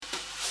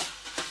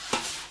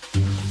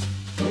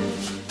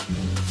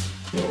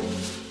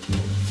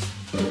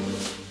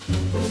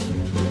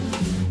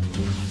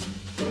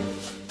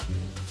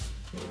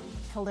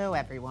Hello,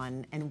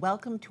 everyone, and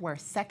welcome to our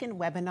second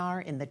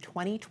webinar in the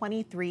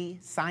 2023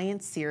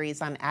 Science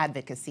Series on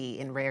Advocacy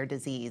in Rare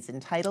Disease,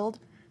 entitled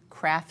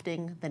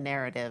Crafting the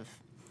Narrative.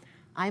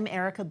 I'm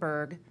Erika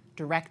Berg,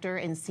 Director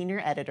and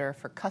Senior Editor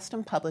for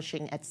Custom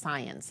Publishing at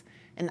Science,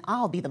 and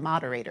I'll be the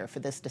moderator for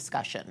this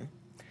discussion.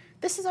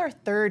 This is our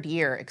third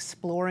year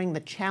exploring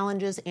the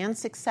challenges and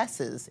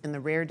successes in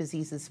the rare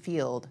diseases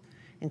field,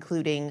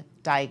 including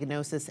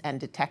diagnosis and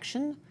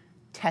detection,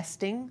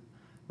 testing,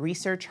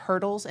 research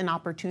hurdles and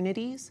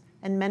opportunities,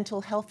 and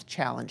mental health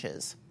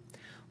challenges.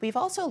 We've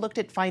also looked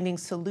at finding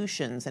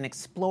solutions and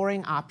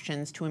exploring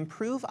options to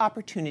improve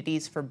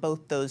opportunities for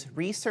both those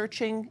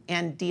researching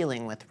and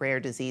dealing with rare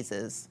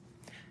diseases.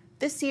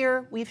 This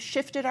year, we've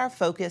shifted our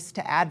focus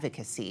to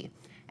advocacy,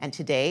 and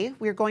today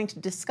we're going to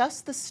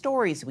discuss the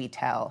stories we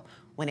tell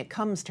when it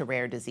comes to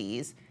rare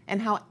disease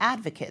and how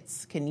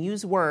advocates can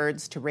use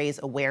words to raise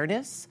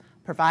awareness,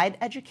 provide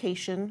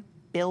education,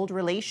 build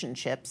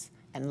relationships,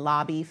 and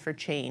lobby for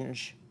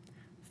change.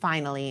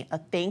 Finally, a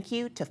thank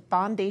you to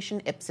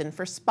Fondation Ipsen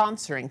for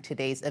sponsoring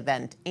today's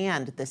event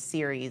and this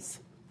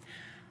series.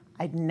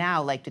 I'd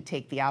now like to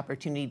take the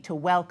opportunity to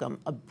welcome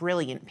a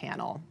brilliant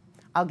panel.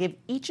 I'll give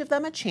each of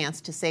them a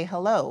chance to say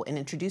hello and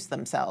introduce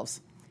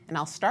themselves. And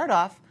I'll start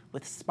off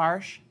with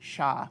Sparsh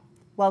Shah.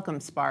 Welcome,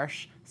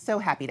 Sparsh. So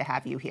happy to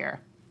have you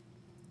here.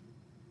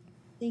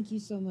 Thank you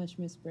so much,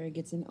 Ms. Berg.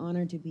 It's an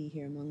honor to be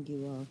here among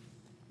you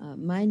all.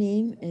 My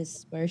name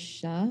is Sparsh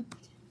Shah.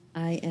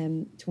 I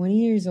am 20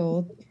 years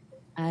old.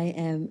 I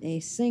am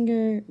a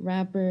singer,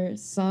 rapper,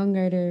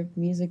 songwriter,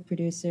 music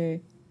producer,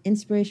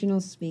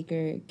 inspirational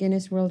speaker,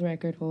 Guinness World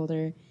Record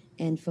holder,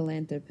 and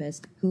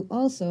philanthropist who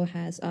also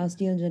has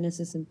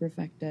osteogenesis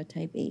imperfecta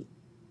type 8.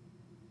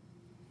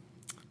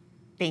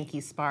 Thank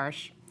you,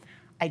 Sparsh.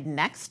 I'd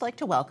next like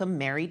to welcome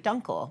Mary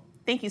Dunkle.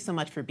 Thank you so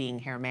much for being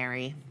here,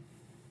 Mary.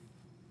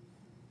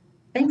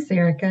 Thanks,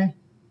 Erika.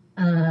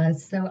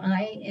 So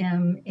I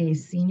am a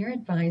senior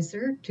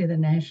advisor to the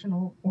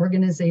National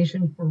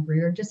Organization for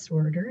Rare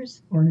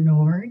Disorders, or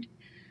NORD.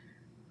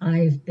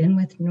 I've been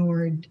with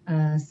NORD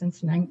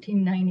since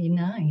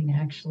 1999,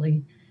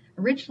 actually.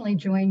 Originally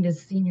joined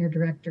as Senior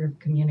Director of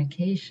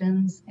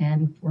Communications,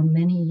 and for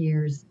many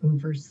years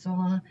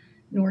oversaw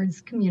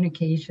NORD's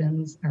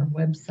communications, our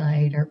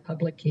website, our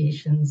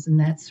publications, and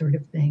that sort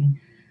of thing.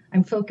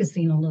 I'm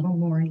focusing a little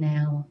more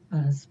now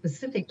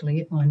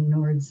specifically on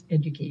NORD's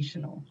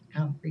educational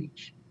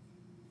outreach.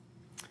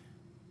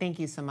 Thank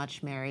you so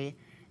much, Mary.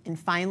 And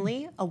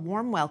finally, a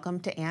warm welcome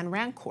to Anne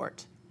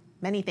Rancourt.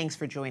 Many thanks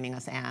for joining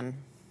us, Anne.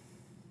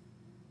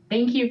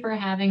 Thank you for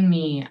having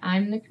me.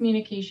 I'm the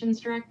Communications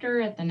Director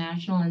at the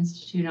National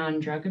Institute on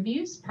Drug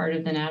Abuse, part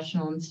of the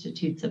National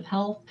Institutes of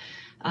Health,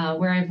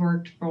 where I've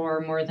worked for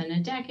more than a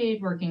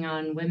decade working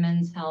on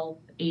women's health,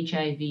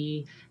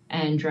 HIV,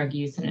 and drug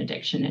use and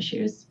addiction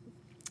issues.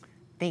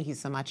 Thank you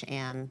so much,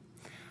 Anne.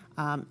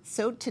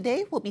 So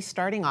today we'll be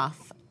starting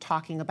off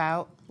talking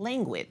about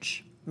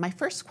language. My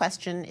first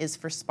question is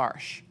for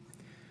Sparsh.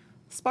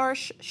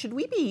 Sparsh, should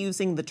we be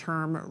using the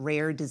term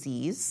rare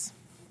disease?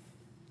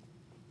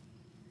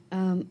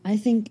 I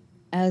think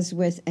as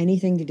with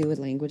anything to do with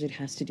language, it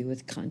has to do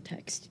with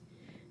context.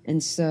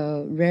 And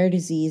so rare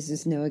disease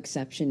is no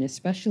exception,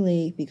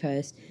 especially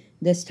because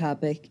this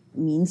topic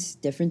means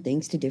different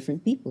things to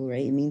different people,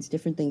 right? It means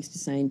different things to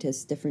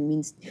scientists,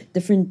 means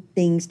different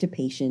things to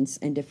patients,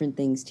 and different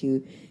things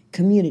to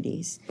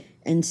communities.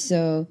 And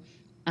so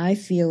I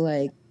feel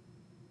like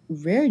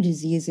rare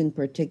disease in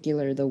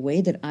particular, the way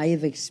that I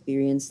have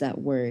experienced that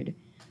word,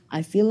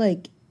 I feel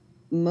like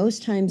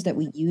most times that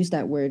we use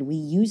that word, we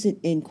use it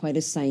in quite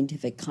a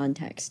scientific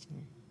context.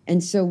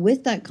 And so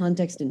with that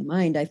context in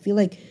mind, I feel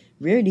like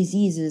rare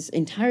disease is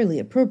entirely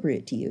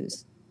appropriate to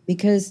use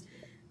because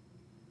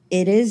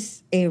it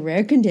is a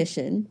rare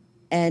condition,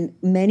 and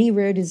many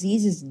rare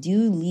diseases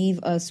do leave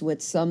us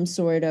with some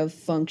sort of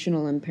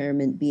functional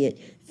impairment, be it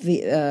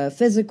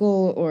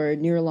physical or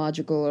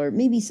neurological, or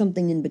maybe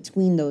something in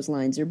between those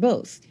lines, or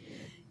both.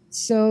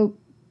 So,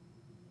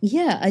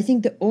 yeah, I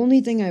think the only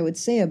thing I would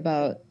say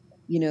about,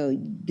 the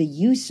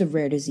use of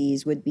rare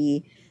disease would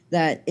be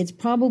that it's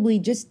probably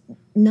just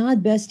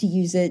not best to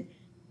use it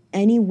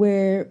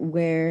anywhere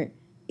where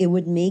it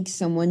would make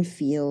someone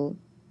feel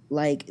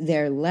like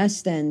they're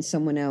less than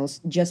someone else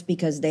just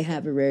because they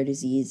have a rare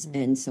disease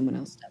and someone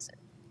else doesn't.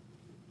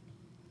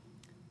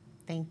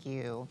 Thank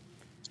you.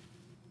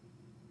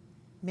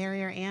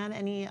 Mary or Anne,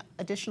 any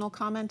additional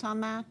comment on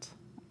that?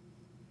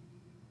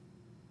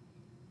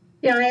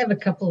 Yeah, I have a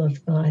couple of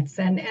thoughts,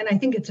 and I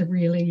think it's a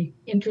really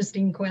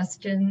interesting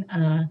question.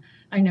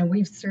 I know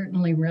we've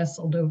certainly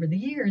wrestled over the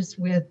years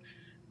with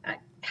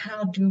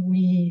how do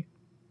we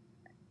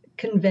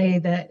convey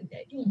that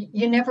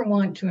you never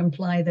want to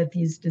imply that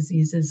these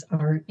diseases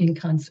are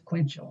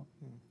inconsequential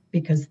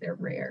because they're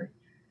rare.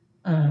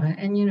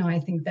 And, I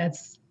think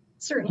that's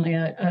certainly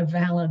a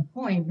valid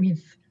point.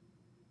 We've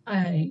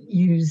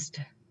used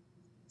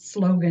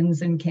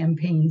slogans and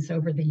campaigns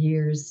over the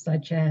years,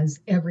 such as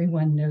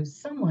everyone knows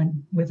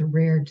someone with a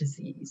rare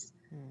disease.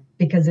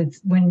 Because it's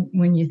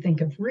when you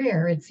think of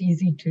rare, it's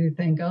easy to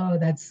think, oh,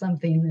 that's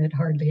something that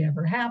hardly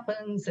ever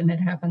happens and it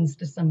happens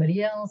to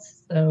somebody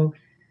else. So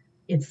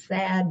it's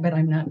sad, but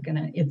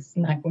it's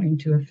not going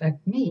to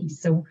affect me.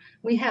 So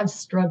we have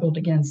struggled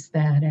against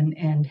that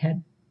and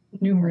had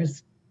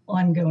numerous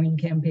ongoing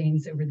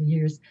campaigns over the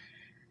years.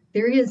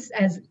 There is,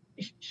 as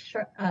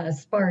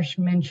Sparsh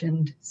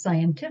mentioned,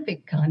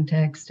 scientific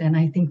context, and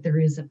I think there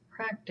is a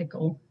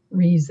practical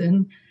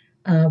reason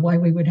why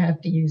we would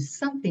have to use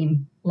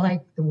something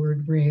like the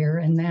word rare,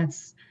 and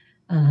that's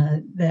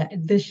that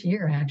this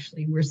year,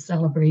 actually, we're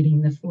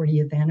celebrating the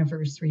 40th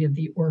anniversary of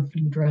the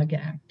Orphan Drug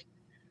Act,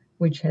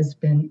 which has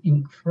been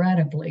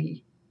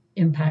incredibly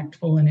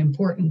impactful and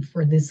important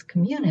for this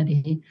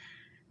community.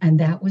 And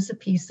that was a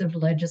piece of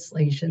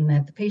legislation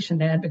that the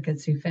patient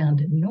advocates who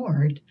founded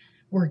NORD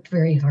worked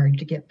very hard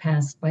to get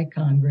passed by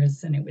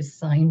Congress, and it was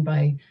signed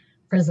by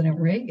President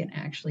Reagan,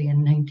 actually,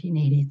 in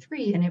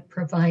 1983, and it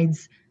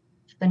provides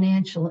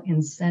financial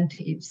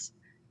incentives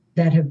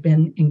that have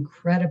been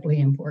incredibly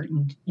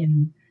important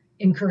in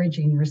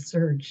encouraging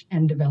research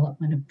and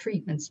development of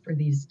treatments for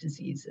these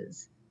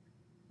diseases.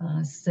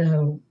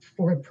 So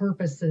for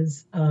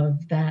purposes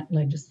of that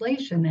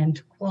legislation and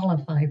to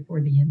qualify for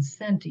the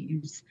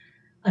incentives,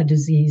 a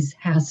disease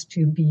has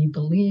to be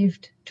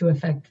believed to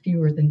affect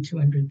fewer than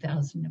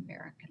 200,000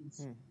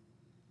 Americans.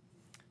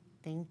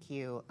 Thank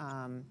you.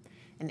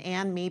 And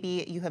Anne,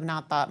 maybe you have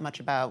not thought much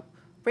about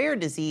rare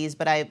disease,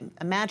 but I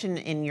imagine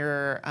in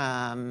your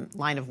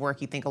line of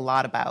work you think a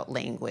lot about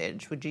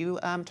language. Would you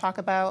talk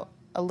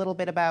a little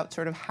bit about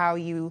sort of how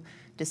you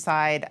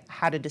decide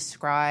how to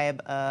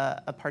describe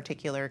a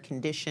particular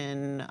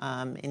condition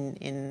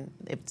in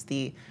it's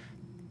the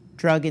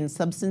Drug and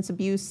Substance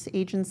Abuse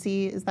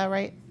Agency, is that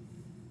right?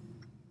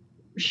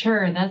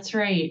 Sure, that's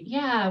right.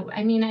 Yeah,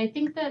 I mean, I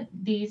think that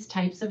these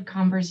types of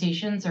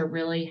conversations are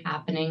really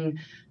happening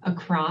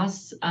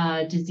across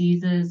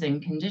diseases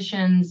and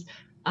conditions,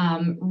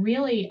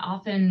 really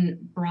often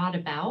brought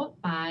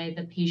about by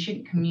the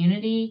patient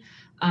community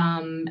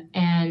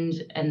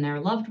and their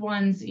loved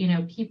ones,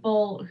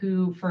 people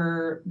who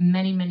for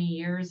many, many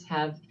years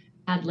have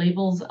had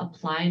labels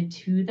applied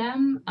to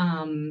them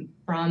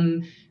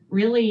from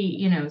really,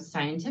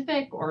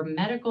 scientific or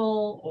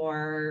medical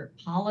or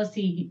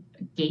policy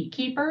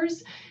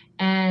gatekeepers.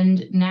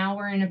 And now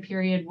we're in a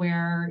period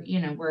where,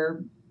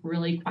 we're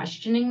really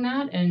questioning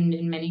that and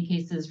in many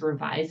cases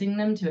revising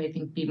them to, I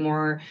think, be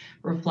more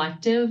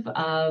reflective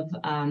of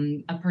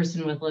a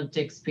person with lived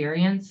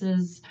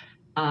experiences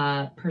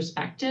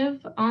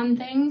perspective on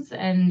things.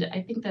 And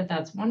I think that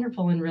that's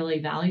wonderful and really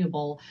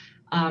valuable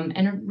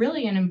and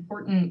really an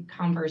important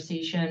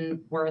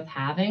conversation worth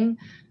having.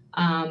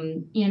 The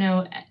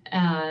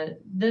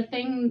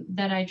thing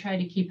that I try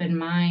to keep in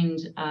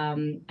mind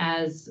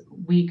as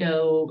we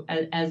go,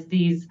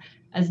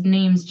 as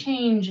names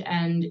change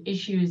and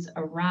issues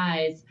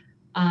arise,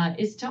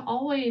 is to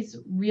always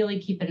really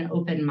keep an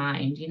open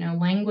mind.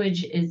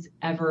 Language is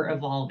ever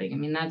evolving. I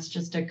mean, that's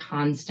just a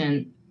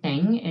constant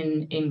thing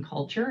in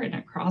culture and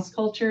across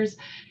cultures.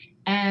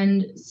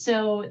 And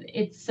so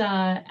it's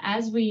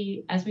as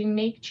we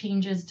make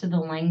changes to the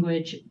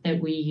language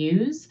that we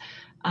use,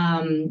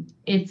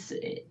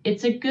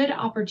 it's a good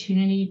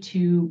opportunity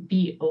to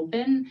be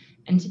open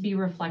and to be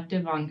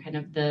reflective on kind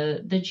of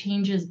the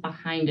changes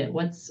behind it.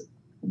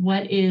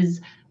 What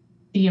is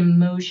the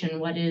emotion?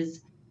 What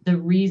is the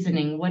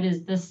reasoning? What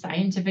is the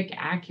scientific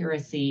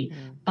accuracy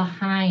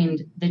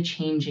behind the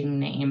changing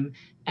name?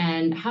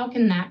 And how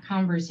can that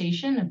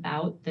conversation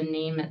about the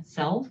name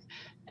itself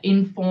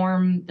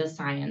inform the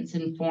science,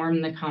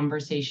 inform the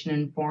conversation,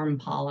 inform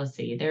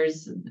policy?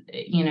 There's,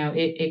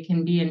 it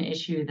can be an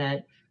issue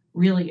that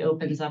really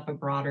opens up a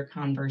broader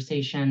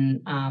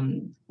conversation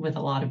with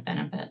a lot of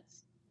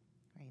benefits.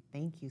 Great,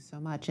 thank you so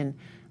much. And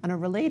on a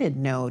related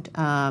note,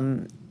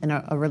 and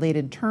a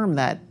related term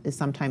that is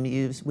sometimes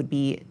used would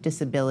be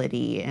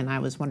disability. And I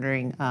was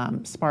wondering,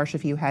 Sparsh,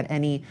 if you had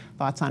any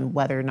thoughts on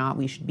whether or not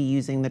we should be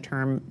using the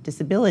term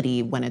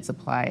disability when it's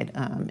applied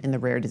in the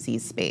rare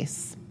disease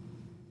space.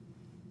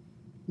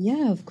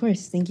 Yeah, of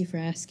course. Thank you for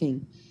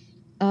asking.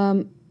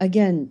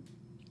 Again,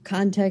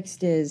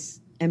 context is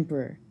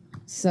emperor.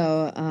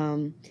 So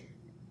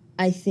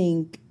I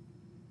think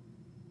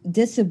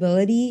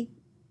disability,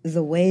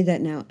 the way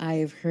that now I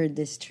have heard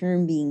this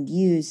term being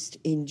used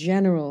in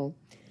general,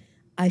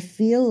 I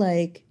feel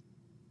like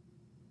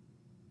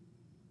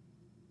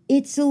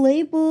it's a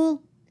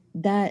label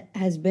that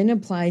has been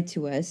applied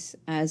to us,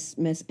 as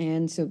Miss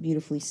Anne so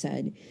beautifully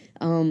said.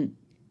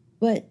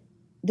 But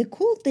the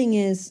cool thing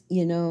is,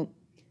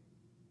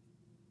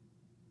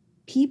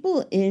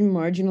 people in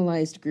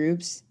marginalized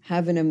groups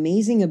have an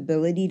amazing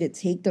ability to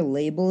take the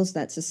labels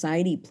that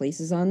society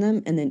places on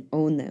them and then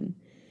own them.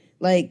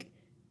 Like,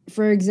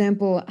 for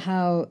example,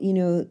 how,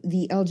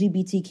 the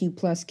LGBTQ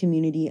plus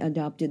community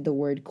adopted the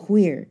word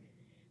queer,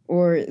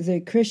 or the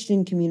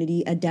Christian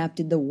community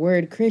adapted the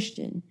word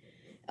Christian.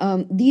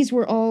 These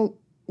were all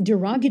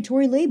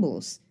derogatory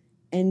labels.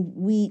 and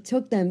we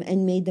took them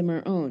and made them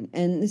our own.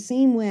 And the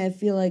same way, I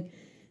feel like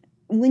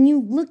when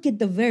you look at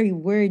the very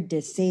word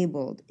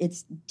disabled,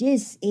 it's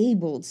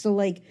disabled. So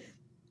like,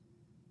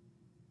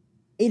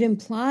 it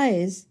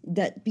implies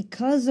that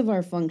because of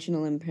our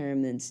functional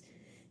impairments,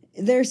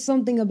 there's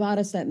something about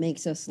us that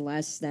makes us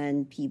less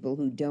than people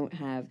who don't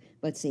have,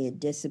 let's say, a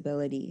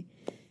disability.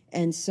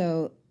 And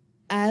so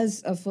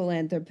as a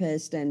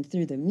philanthropist, and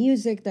through the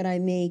music that I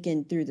make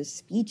and through the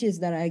speeches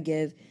that I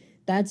give,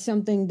 that's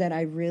something that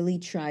I really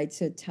try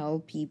to tell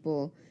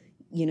people,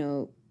 you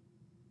know,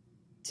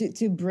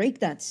 to break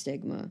that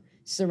stigma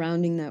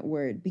surrounding that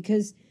word.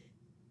 Because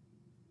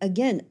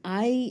again,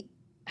 I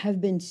have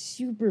been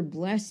super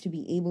blessed to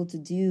be able to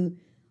do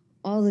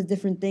all the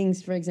different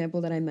things, for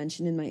example, that I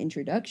mentioned in my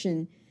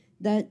introduction,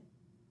 that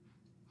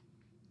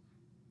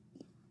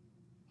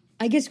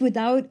I guess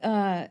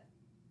without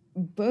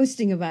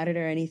boasting about it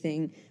or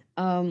anything,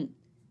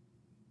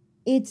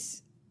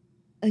 it's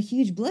a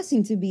huge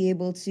blessing to be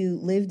able to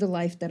live the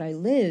life that I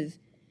live.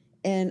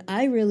 And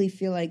I really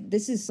feel like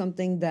this is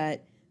something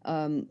that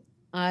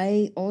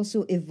I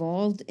also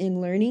evolved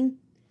in learning.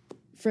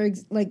 For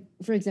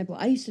example,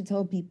 I used to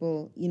tell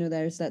people, you know,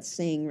 there's that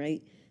saying,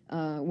 right?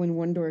 When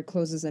one door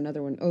closes,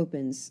 another one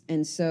opens.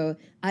 And so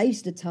I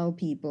used to tell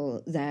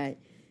people that,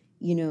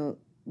 you know,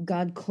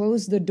 God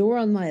closed the door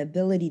on my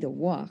ability to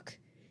walk,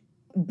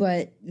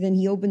 but then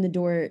he opened the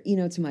door, you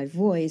know, to my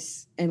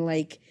voice and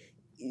like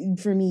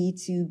for me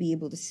to be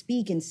able to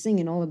speak and sing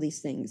and all of these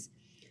things.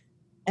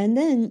 And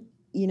then,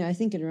 you know, I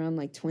think in around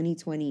like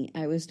 2020,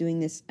 I was doing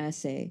this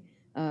essay,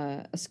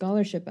 a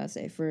scholarship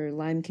essay for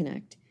Lyme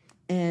Connect.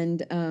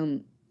 And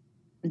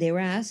they were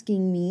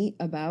asking me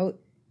about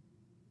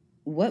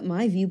what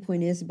my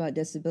viewpoint is about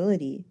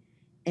disability.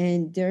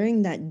 And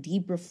during that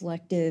deep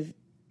reflective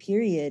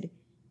period,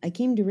 I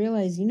came to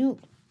realize, you know,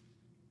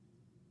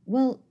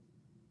 well,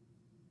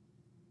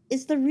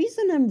 is the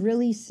reason I'm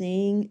really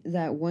saying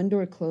that one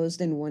door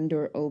closed and one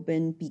door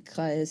open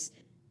because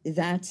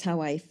that's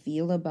how I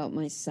feel about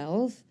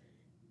myself?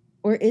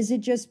 Or is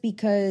it just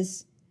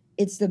because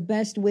it's the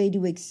best way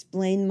to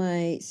explain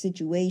my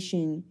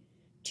situation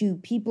to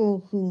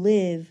people who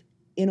live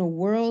in a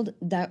world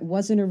that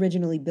wasn't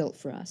originally built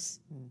for us?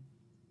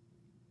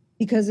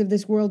 Because if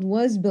this world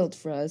was built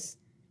for us,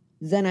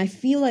 then I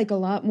feel like a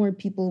lot more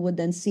people would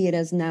then see it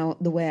as, now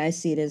the way I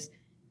see it is,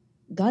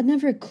 God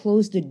never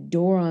closed a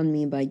door on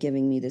me by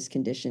giving me this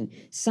condition.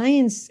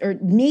 Science or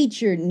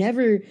nature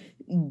never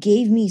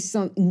gave me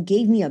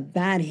a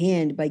bad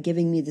hand by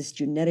giving me this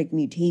genetic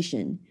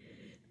mutation.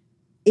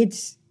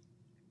 It's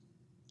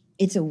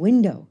a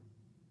window.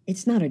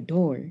 It's not a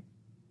door.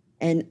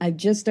 And I've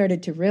just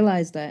started to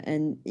realize that.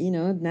 And, you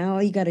know, now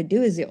all you got to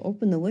do is you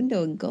open the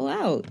window and go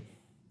out.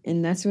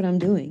 And that's what I'm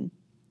doing.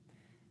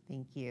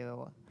 Thank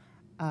you.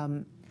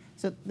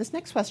 So this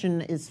next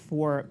question is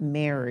for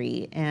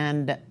Mary.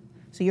 And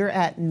so you're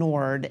at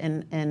NORD.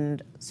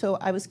 And so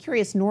I was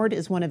curious, NORD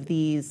is one of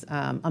these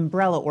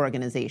umbrella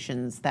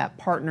organizations that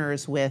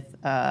partners with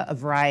a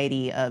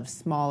variety of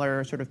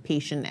smaller sort of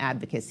patient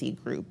advocacy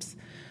groups.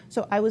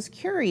 So I was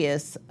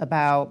curious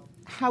about,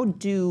 how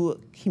do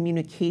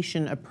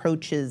communication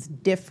approaches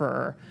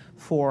differ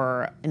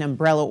for an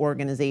umbrella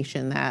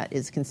organization that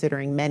is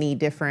considering many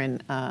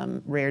different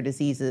rare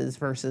diseases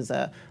versus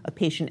a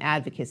patient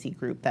advocacy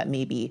group that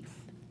may be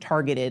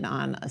targeted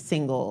on a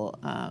single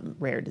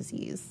rare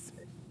disease?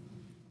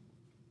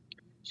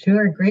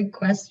 Sure, great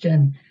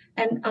question.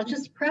 And I'll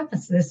just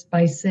preface this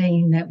by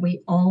saying that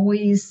we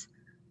always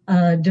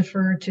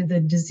defer to the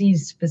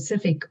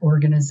disease-specific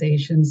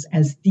organizations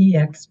as the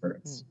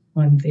experts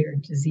on their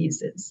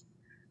diseases.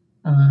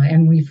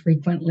 And we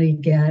frequently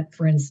get,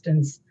 for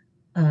instance,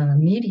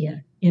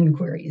 media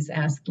inquiries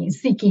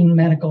seeking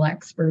medical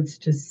experts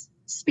to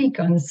speak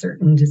on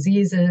certain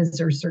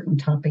diseases or certain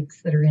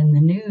topics that are in the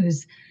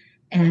news.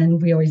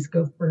 And we always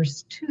go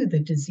first to the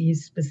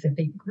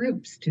disease-specific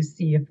groups to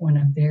see if one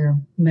of their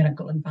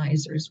medical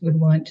advisors would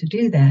want to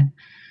do that.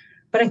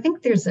 But I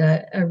think there's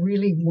a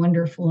really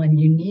wonderful and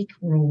unique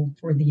role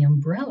for the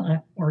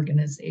umbrella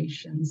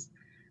organizations.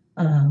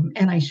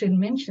 And I should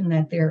mention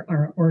that there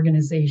are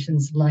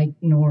organizations like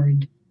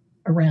NORD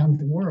around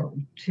the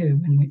world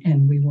too,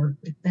 and we work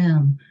with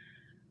them.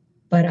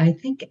 But I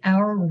think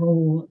our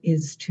role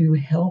is to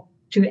help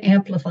to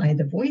amplify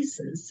the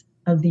voices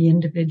of the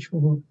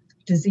individual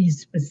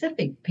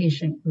disease-specific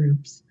patient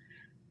groups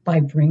by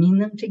bringing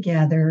them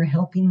together,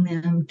 helping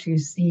them to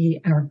see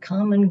our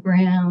common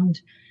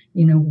ground,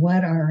 you know,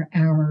 what are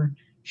our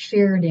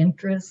shared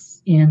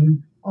interests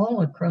in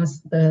all across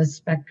the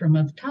spectrum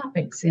of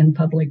topics in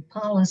public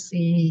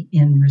policy,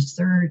 in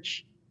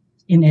research,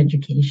 in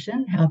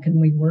education. How can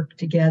we work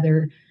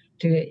together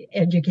to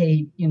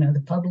educate, you know,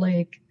 the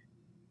public,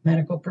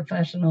 medical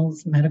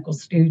professionals, medical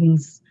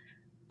students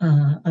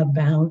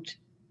about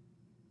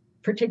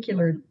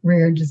particular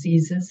rare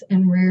diseases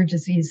and rare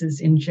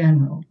diseases in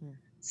general.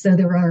 So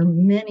there are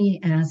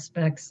many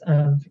aspects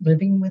of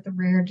living with a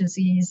rare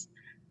disease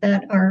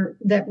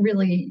that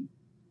really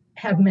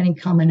have many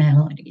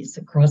commonalities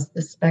across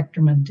the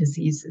spectrum of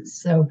diseases.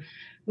 So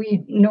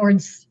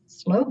Nord's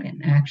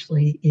slogan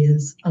actually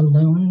is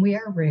 "Alone we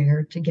are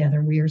rare,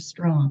 together we are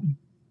strong."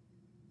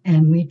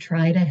 And we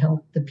try to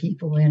help the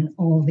people in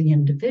all the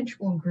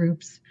individual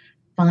groups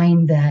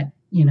find that,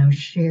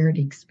 shared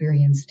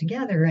experience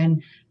together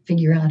and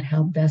figure out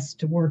how best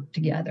to work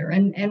together.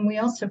 And we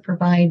also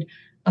provide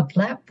a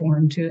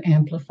platform to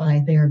amplify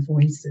their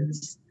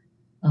voices.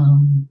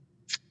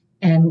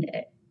 And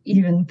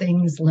even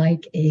things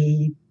like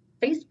a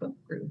Facebook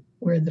group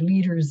where the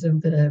leaders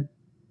of the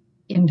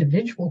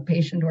individual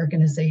patient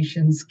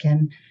organizations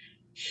can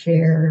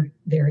share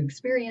their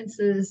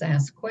experiences,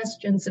 ask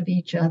questions of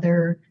each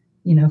other,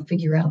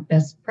 figure out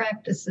best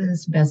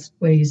practices, best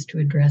ways to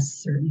address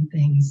certain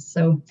things.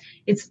 So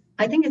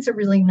I think it's a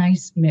really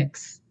nice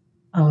mix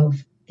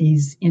of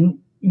these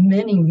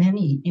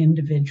many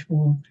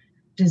individual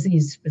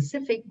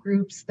disease-specific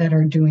groups that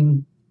are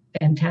doing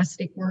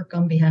fantastic work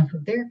on behalf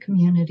of their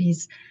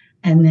communities.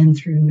 And then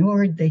through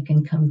Nord, they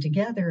can come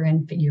together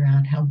and figure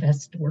out how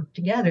best to work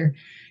together.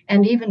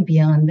 And even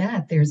beyond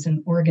that, there's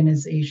an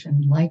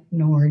organization like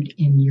Nord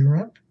in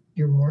Europe,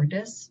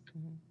 Eurordis.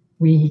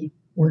 We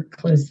work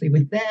closely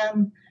with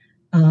them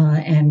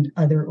and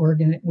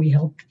we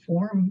helped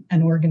form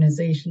an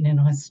organization in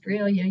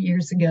Australia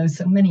years ago,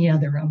 so many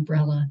other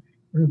umbrella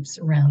groups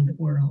around the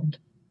world.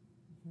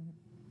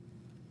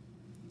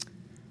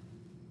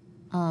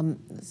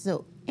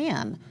 So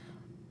Anne,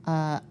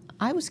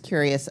 I was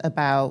curious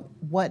about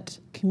what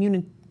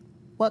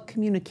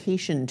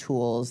communication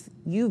tools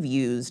you've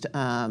used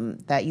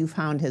that you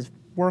found has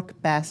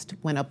worked best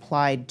when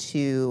applied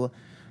to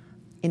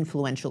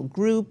influential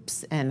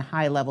groups and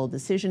high-level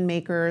decision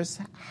makers.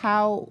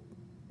 How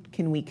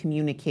can we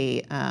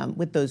communicate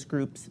with those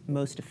groups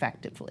most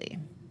effectively?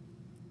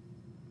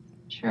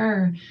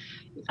 Sure.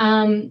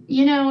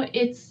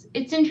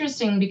 It's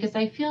interesting because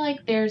I feel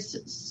like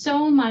there's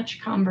so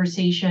much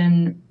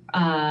conversation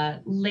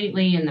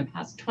lately in the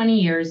past 20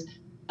 years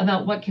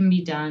about what can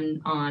be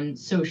done on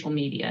social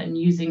media and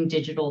using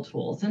digital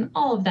tools. And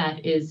all of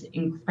that is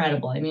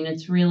incredible. I mean,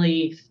 it's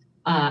really,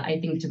 I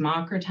think,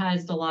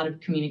 democratized a lot of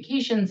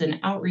communications and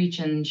outreach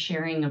and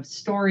sharing of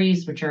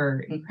stories, which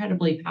are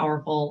incredibly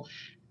powerful.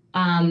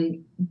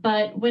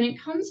 But when it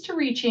comes to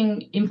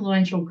reaching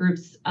influential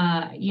groups,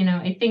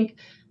 I think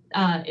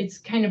it's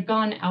kind of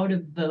gone out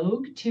of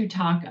vogue to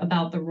talk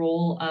about the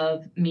role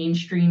of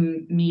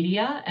mainstream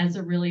media as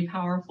a really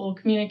powerful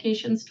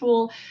communications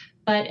tool.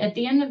 But at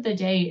the end of the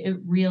day, it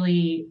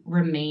really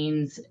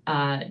remains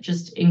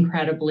just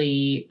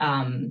incredibly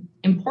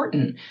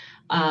important.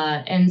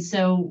 And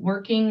so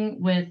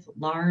working with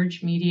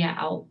large media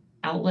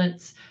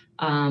outlets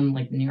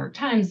like the New York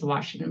Times, the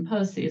Washington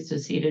Post, the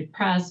Associated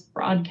Press,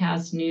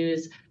 broadcast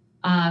news,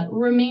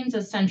 remains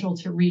essential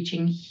to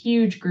reaching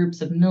huge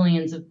groups of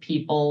millions of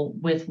people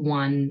with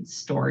one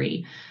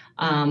story.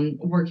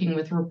 Working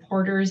with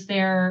reporters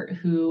there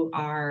who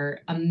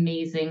are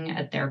amazing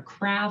at their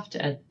craft,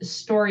 at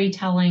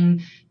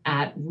storytelling,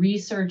 at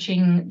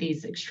researching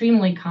these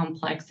extremely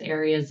complex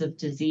areas of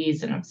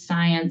disease and of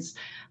science,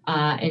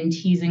 and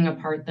teasing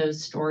apart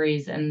those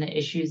stories and the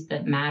issues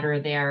that matter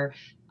there.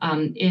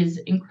 Is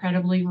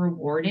incredibly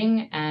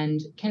rewarding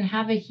and can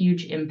have a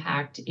huge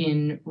impact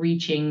in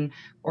reaching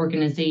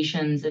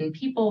organizations and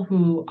people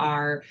who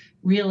are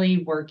really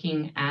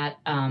working at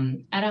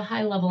a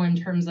high level in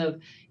terms of,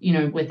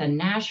 with a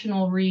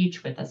national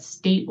reach, with a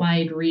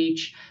statewide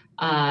reach,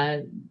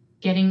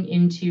 getting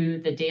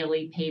into the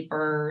daily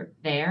paper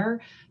there.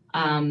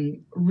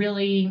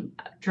 Really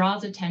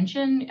draws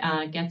attention,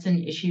 gets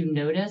an issue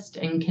noticed,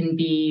 and can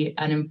be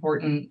an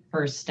important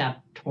first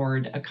step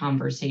toward a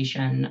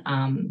conversation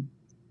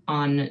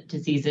on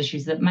disease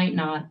issues that might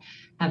not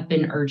have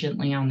been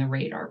urgently on the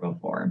radar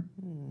before.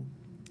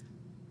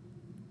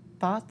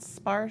 Thoughts,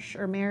 Sparsh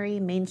or Mary,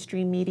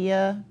 mainstream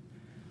media?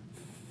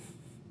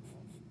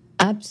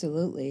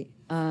 Absolutely.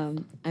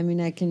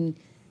 I can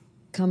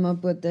come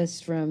up with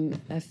this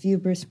from a few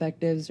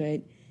perspectives,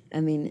 right?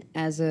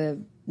 As a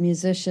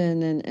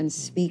musician and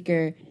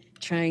speaker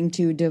trying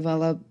to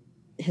develop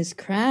his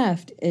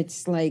craft,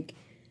 it's like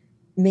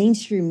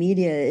mainstream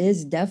media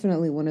is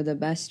definitely one of the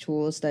best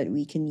tools that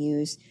we can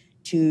use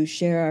to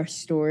share our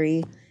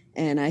story.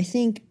 And I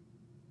think,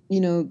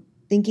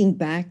 thinking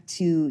back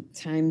to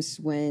times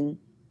when,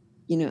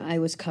 I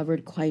was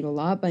covered quite a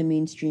lot by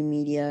mainstream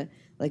media,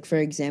 like, for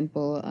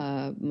example,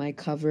 my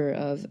cover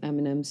of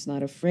Eminem's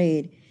Not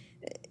Afraid.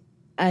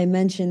 I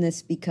mention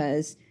this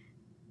because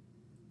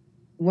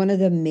one of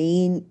the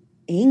main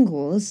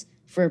angles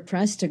for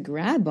press to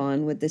grab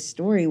on with this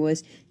story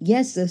was,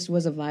 yes, this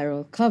was a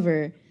viral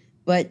cover,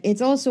 but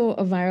it's also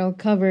a viral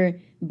cover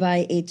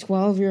by a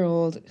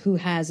 12-year-old who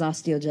has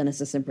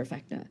osteogenesis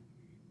imperfecta.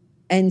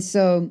 And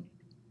so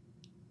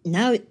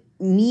now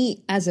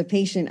me as a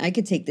patient, I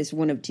could take this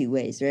one of two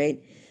ways,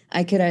 right?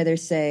 I could either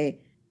say,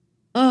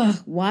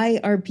 why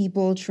are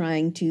people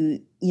trying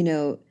to,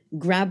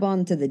 grab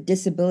onto the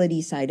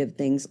disability side of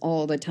things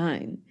all the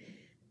time?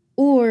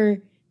 Or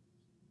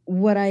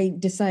what I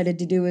decided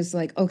to do is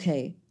like,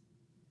 okay,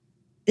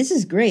 this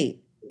is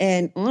great.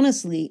 And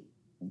honestly,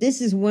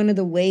 this is one of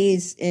the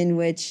ways in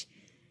which,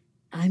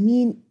 I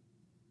mean,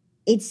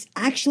 it's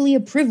actually a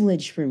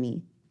privilege for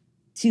me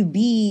to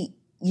be,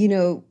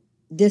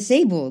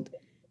 disabled,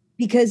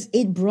 because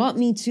it brought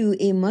me to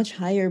a much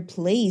higher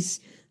place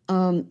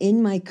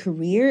in my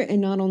career.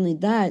 And not only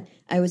that,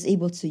 I was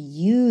able to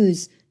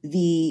use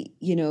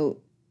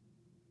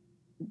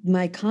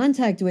my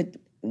contact with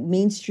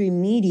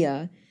mainstream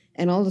media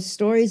and all the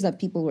stories that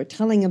people were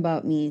telling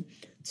about me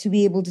to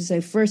be able to say,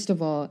 first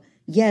of all,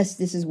 yes,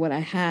 this is what I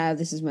have,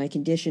 this is my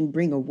condition,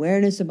 bring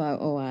awareness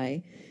about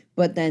OI.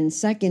 But then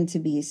second, to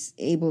be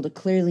able to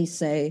clearly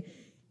say,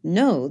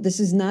 no,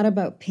 this is not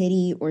about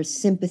pity or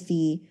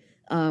sympathy.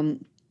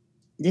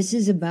 This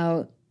is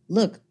about,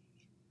 look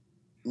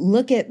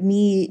at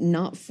me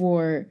not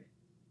for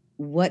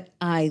what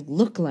I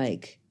look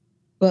like,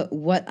 but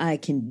what I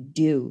can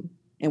do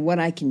and what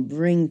I can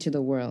bring to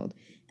the world.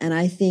 And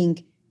I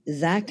think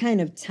that kind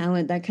of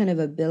talent, that kind of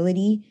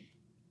ability,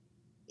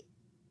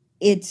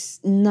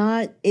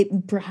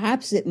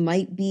 perhaps it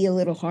might be a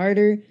little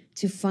harder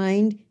to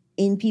find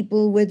in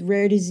people with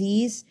rare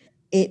disease.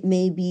 It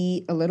may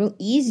be a little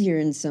easier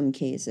in some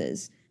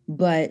cases,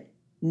 but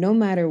no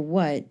matter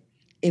what,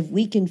 if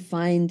we can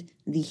find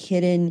the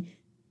hidden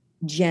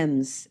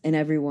gems in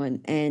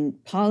everyone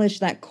and polish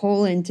that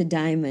coal into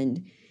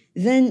diamond,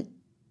 then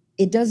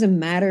it doesn't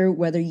matter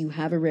whether you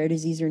have a rare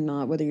disease or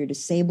not, whether you're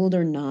disabled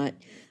or not.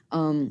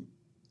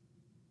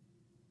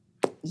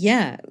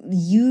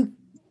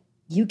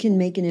 You can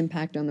make an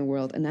impact on the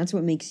world, and that's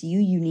what makes you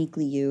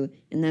uniquely you,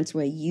 and that's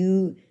why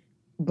you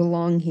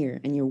belong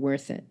here and you're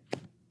worth it.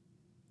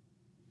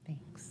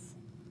 Thanks.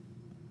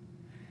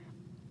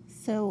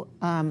 So,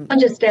 I'll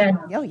just add.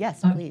 Oh,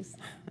 yes, please.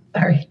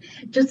 Sorry,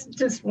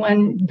 just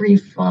one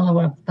brief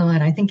follow-up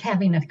thought. I think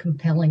having a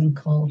compelling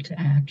call to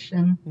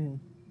action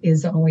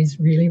is always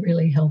really,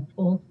 really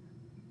helpful.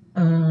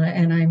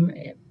 And I'm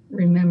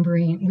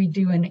remembering we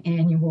do an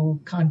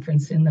annual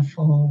conference in the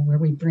fall where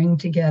we bring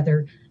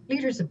together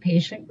leaders of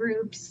patient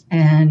groups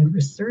and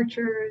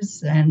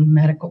researchers and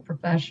medical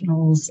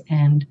professionals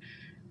and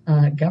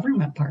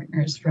government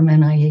partners from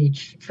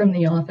NIH, from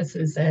the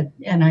offices at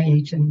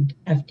NIH and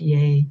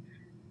FDA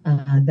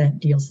that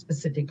deal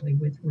specifically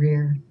with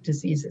rare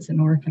diseases and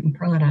orphan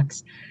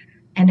products.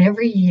 And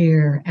every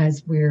year,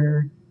 as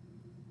we're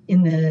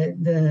in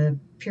the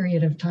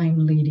period of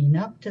time leading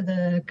up to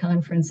the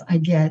conference, I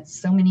get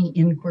so many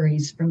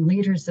inquiries from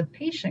leaders of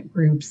patient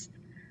groups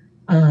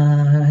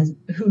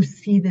who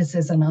see this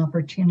as an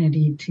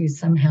opportunity to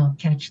somehow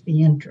catch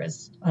the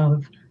interest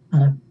of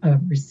a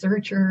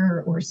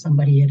researcher or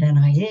somebody at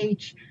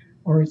NIH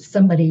or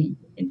somebody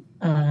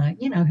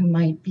who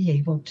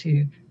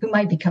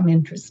might become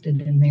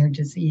interested in their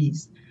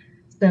disease.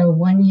 So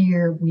one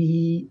year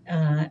we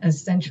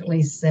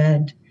essentially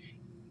said,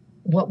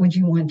 what would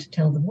you want to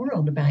tell the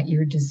world about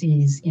your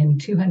disease in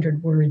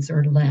 200 words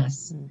or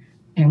less?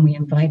 And we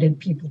invited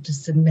people to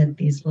submit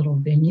these little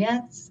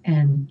vignettes,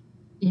 and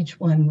each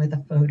one with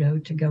a photo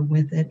to go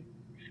with it.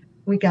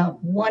 We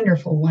got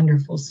wonderful,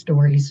 wonderful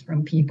stories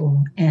from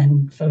people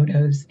and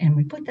photos, and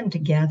we put them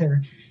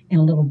together in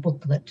a little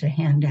booklet to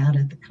hand out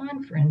at the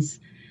conference.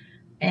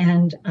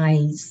 And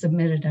I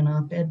submitted an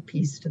op-ed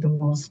piece to the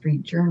Wall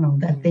Street Journal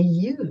that they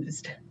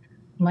used,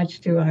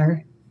 much to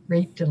our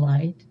great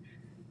delight.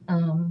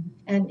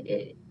 And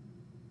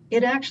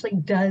it actually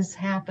does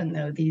happen,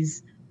 though,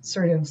 these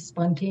sort of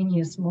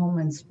spontaneous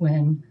moments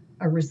when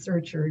a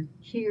researcher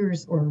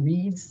hears or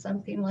reads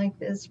something like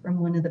this from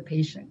one of the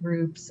patient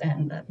groups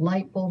and that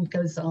light bulb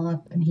goes off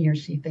and he or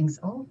she thinks,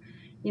 oh,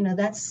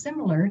 that's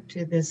similar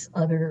to this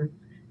other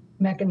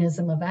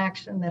mechanism of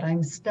action that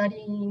I'm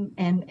studying,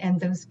 and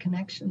those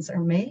connections are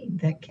made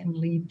that can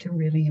lead to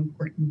really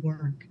important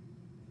work.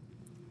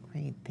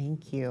 Great,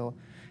 thank you.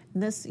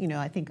 And this,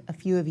 I think a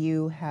few of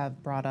you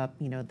have brought up,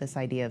 this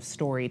idea of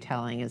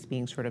storytelling as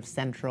being sort of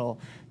central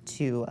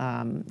to,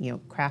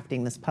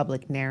 crafting this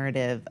public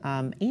narrative.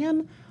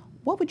 Anne,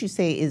 what would you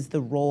say is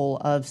the role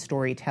of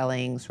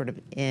storytelling sort of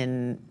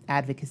in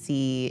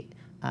advocacy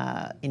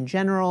in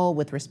general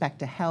with respect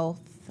to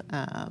health?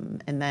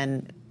 And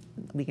then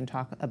we can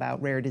talk about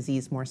rare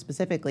disease more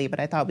specifically, but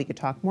I thought we could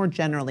talk more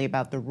generally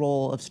about the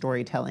role of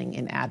storytelling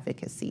in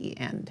advocacy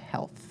and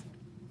health.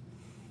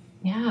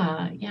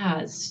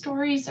 Yeah.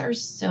 Stories are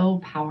so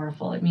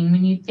powerful. I mean,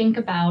 when you think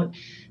about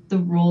the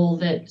role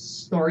that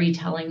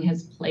storytelling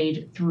has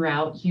played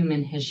throughout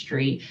human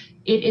history,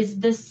 it is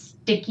the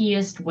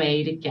stickiest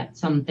way to get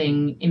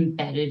something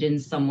embedded in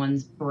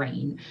someone's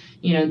brain.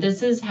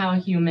 This is how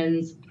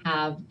humans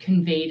have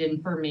conveyed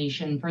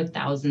information for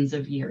thousands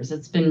of years.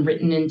 It's been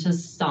written into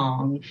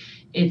song.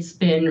 It's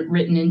been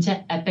written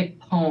into epic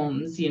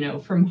poems,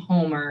 from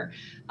Homer.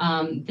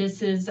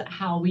 This is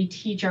how we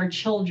teach our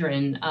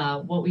children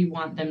what we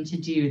want them to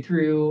do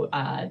through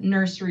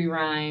nursery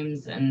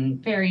rhymes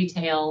and fairy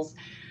tales.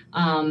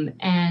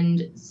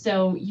 And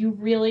so you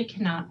really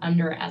cannot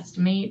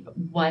underestimate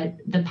what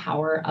the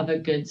power of a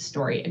good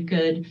story, a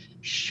good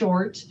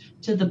short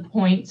to the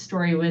point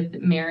story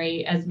with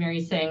Mary, as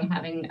Mary's saying,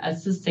 having a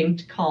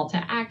succinct call to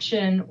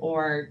action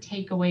or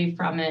takeaway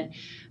from it.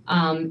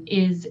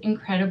 is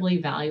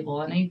incredibly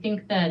valuable. And I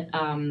think that,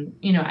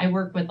 I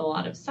work with a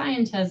lot of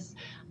scientists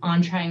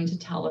on trying to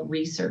tell a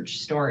research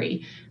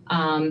story.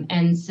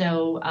 And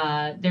so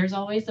there's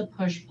always a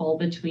push-pull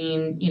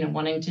between,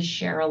 wanting to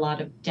share a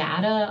lot of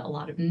data, a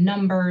lot of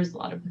numbers, a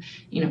lot of,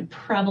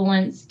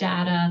 prevalence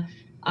data,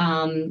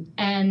 and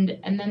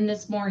then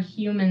this more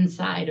human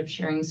side of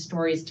sharing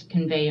stories to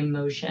convey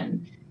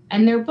emotion.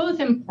 And they're both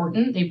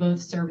important. They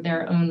both serve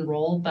their own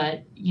role.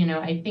 But,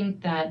 I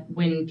think that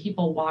when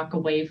people walk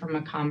away from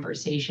a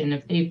conversation,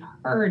 if they've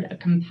heard a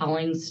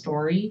compelling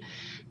story,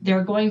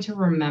 they're going to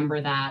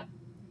remember that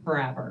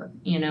forever.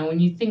 When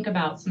you think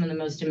about some of the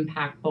most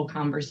impactful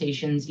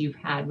conversations you've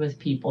had with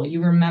people,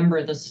 you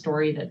remember the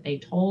story that they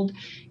told,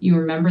 you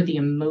remember the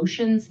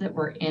emotions that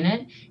were in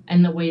it,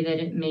 and the way that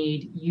it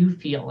made you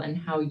feel and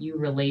how you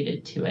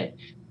related to it.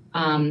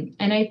 And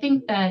I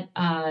think that,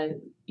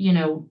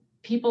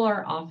 people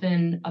are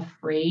often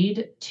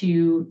afraid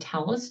to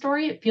tell a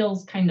story. It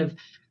feels kind of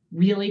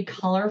really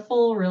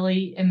colorful,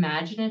 really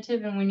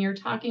imaginative. And when you're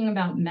talking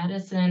about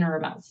medicine or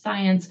about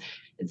science,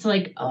 it's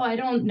like, oh, I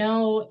don't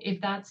know if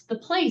that's the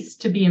place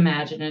to be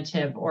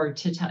imaginative or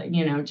to tell,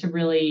 to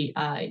really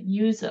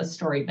use a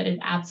story, but it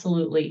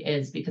absolutely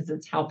is, because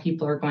it's how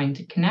people are going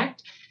to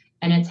connect,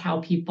 and it's how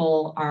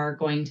people are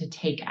going to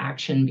take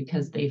action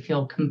because they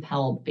feel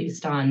compelled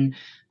based on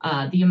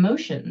the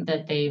emotion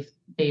that they've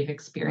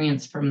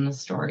experienced from the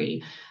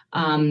story.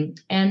 And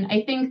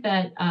I think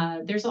that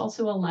there's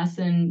also a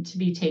lesson to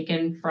be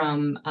taken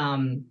from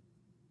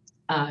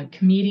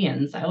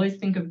comedians. I always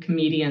think of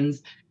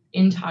comedians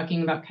in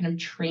talking about kind of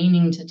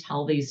training to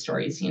tell these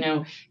stories.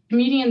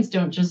 Comedians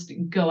don't just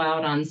go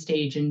out on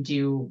stage and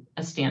do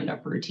a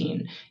stand-up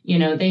routine.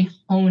 They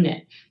hone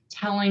it,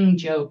 telling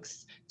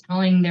jokes,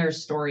 telling their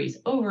stories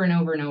over and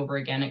over and over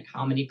again at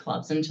comedy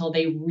clubs until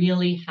they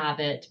really have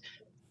it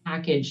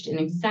packaged in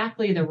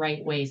exactly the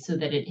right way so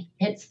that it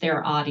hits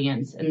their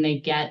audience and they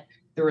get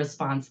the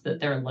response that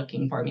they're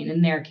looking for. I mean,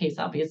 in their case,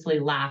 obviously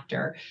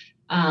laughter.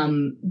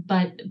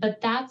 But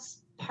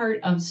that's part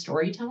of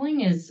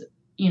storytelling is,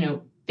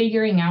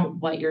 figuring out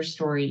what your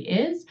story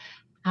is,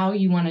 how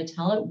you want to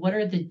tell it, what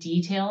are the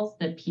details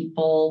that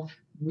people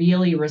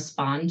really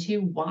respond to,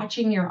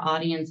 watching your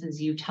audience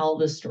as you tell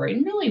the story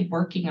and really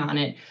working on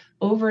it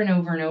over and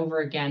over and over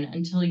again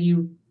until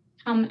you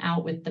come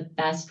out with the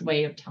best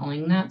way of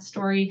telling that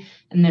story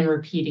and then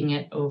repeating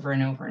it over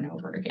and over and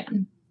over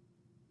again.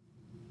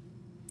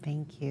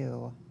 Thank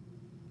you.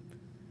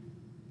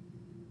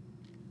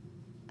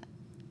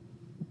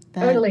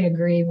 Totally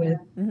agree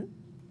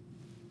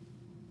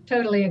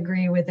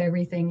with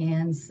everything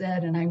Anne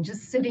said. And I'm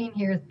just sitting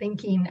here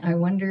thinking, I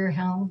wonder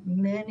how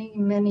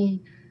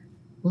many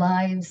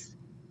lives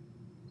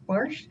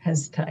Sparsh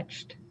has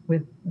touched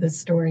with the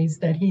stories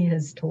that he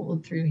has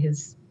told through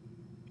his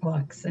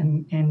talks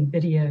and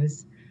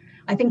videos.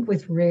 I think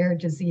with rare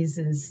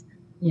diseases,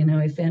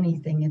 if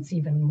anything, it's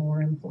even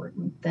more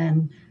important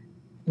than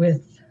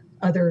with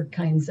other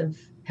kinds of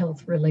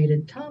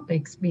health-related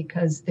topics,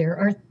 because there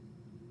are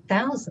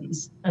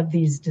thousands of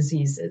these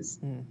diseases,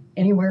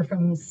 anywhere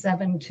from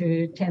 7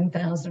 to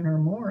 10,000 or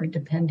more,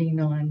 depending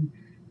on,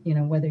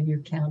 whether you're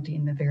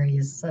counting the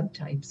various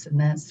subtypes and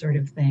that sort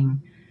of thing.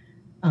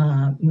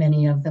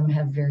 Many of them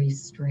have very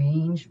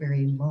strange,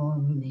 very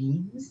long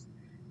names.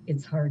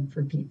 It's hard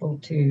for people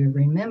to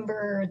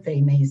remember.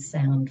 They may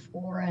sound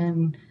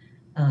foreign,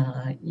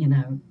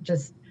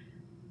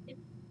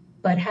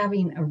 but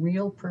having a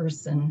real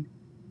person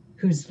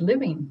who's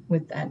living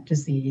with that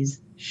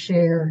disease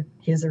share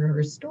his or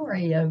her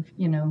story of,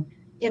 in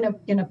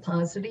a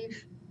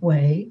positive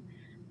way,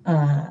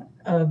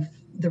 of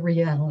the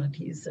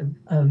realities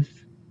of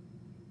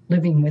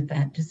living with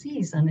that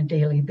disease on a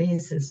daily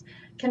basis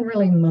can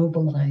really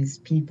mobilize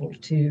people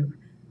to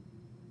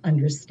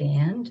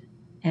understand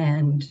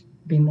and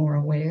be more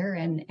aware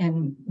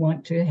and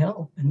want to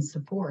help and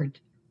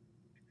support.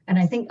 And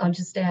I think I'll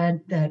just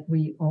add that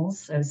we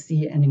also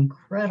see an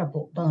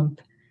incredible bump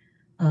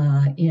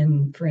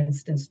in, for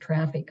instance,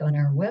 traffic on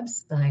our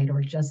website or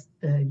just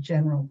the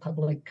general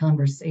public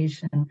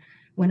conversation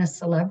when a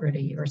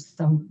celebrity or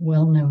some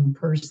well-known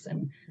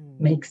person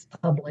makes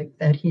public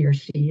that he or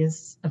she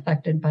is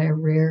affected by a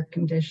rare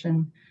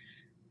condition.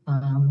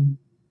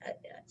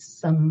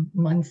 Some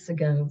months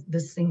ago, the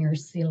singer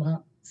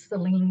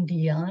Celine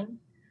Dion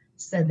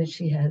said that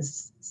she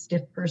has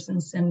stiff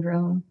person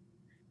syndrome,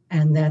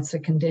 and that's a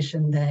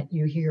condition that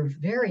you hear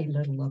very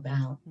little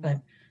about.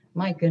 But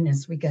my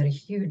goodness, we got a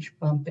huge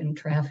bump in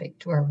traffic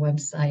to our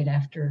website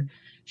after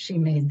she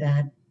made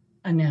that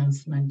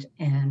announcement,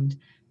 and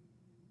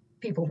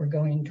people were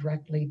going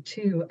directly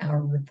to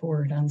our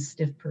report on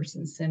stiff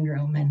person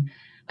syndrome. And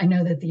I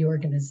know that the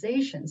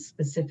organization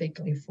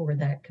specifically for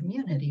that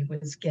community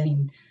was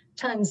getting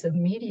tons of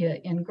media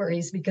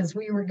inquiries because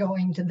we were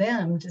going to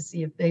them to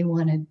see if they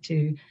wanted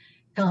to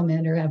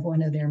comment or have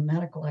one of their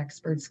medical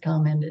experts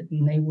commented,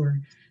 and they were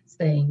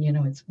saying,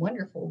 it's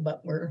wonderful,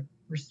 but we're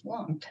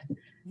swamped.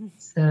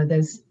 So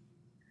those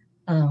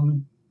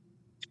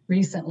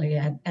recently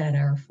at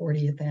our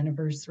 40th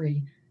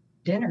anniversary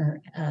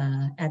dinner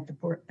at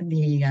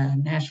the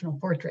National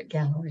Portrait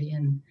Gallery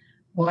in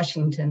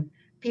Washington,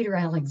 Peter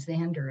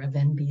Alexander of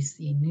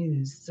NBC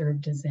News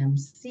served as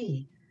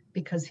MC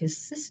because his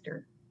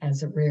sister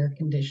has a rare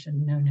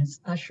condition known as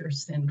Usher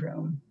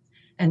syndrome.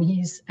 And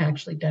he's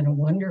actually done a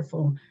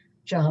wonderful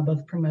job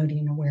of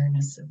promoting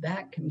awareness of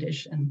that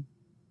condition.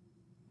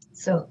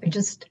 So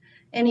just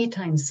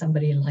anytime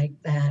somebody like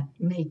that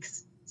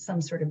makes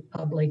some sort of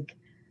public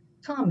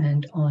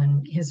comment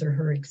on his or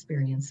her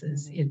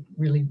experiences, it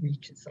really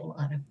reaches a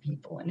lot of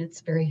people, and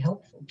it's very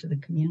helpful to the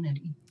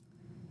community.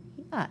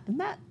 Yeah, and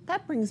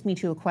that brings me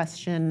to a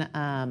question.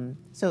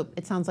 So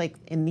it sounds like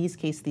in these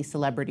cases, these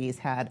celebrities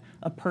had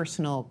a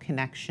personal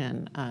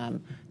connection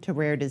to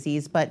rare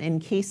disease, but in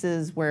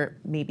cases where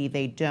maybe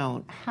they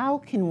don't, how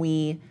can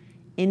we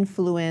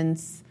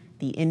influence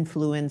the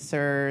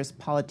influencers,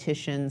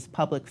 politicians,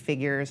 public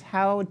figures?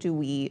 How do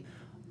we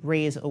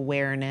raise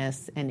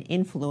awareness and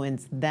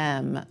influence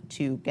them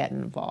to get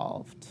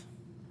involved?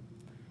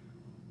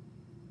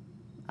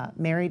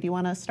 Mary, do you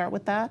want to start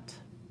with that?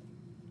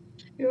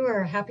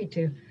 Sure, happy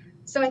to.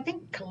 So I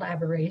think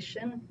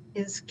collaboration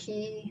is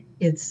key.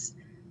 It's,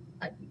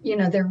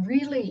 there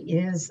really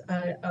is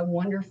a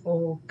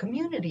wonderful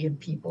community of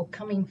people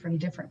coming from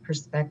different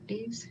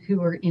perspectives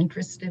who are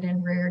interested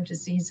in rare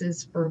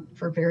diseases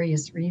for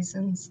various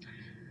reasons.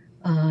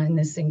 And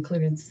this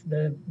includes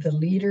the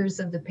leaders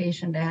of the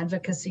patient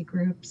advocacy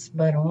groups,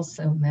 but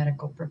also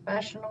medical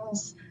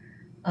professionals,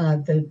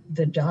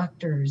 the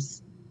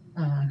doctors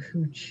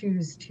who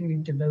choose to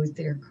devote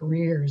their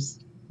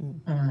careers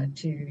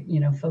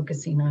to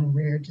focusing on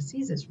rare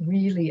diseases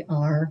really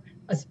are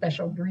a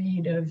special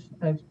breed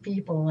of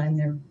people, and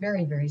they're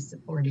very, very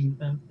supportive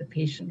of the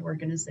patient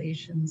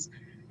organizations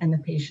and the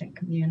patient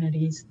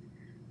communities.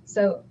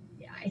 So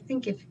I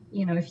think if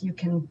you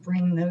can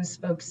bring those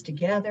folks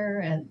together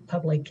and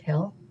public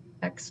health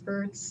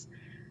experts,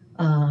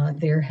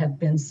 there have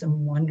been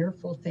some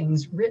wonderful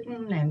things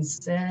written and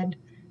said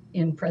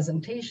in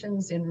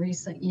presentations in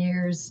recent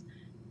years.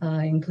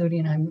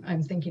 Including,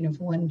 I'm thinking of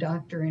one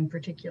doctor in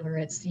particular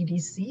at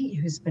CDC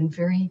who's been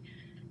very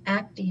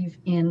active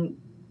in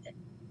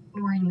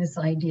exploring this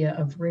idea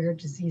of rare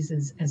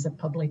diseases as a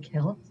public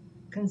health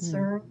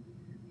concern.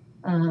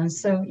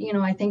 So,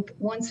 I think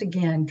once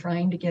again,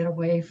 trying to get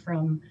away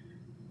from,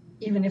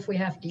 even if we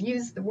have to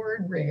use the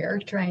word rare,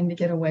 trying to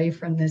get away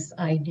from this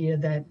idea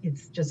that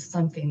it's just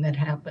something that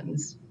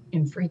happens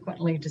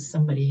infrequently to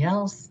somebody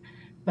else,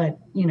 but,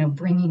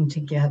 bringing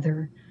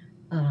together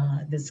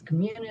this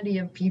community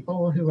of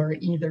people who are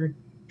either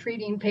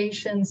treating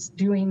patients,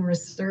 doing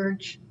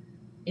research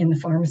in the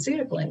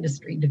pharmaceutical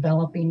industry,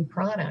 developing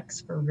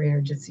products for rare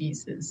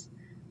diseases,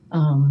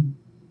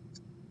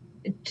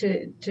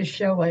 to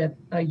show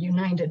a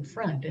united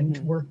front and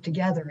to work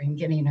together in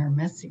getting our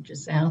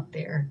messages out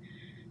there.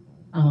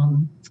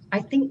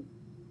 I think,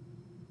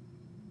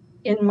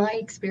 in my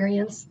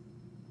experience,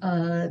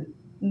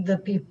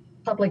 the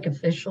public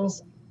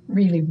officials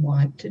really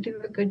want to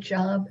do a good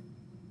job.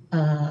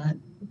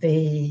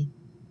 They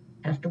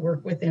have to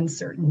work within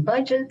certain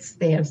budgets.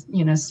 They have,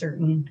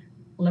 certain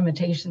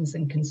limitations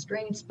and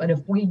constraints. But if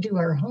we do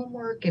our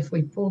homework, if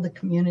we pull the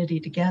community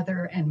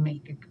together and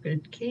make a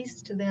good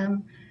case to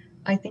them,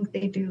 I think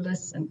they do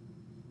listen.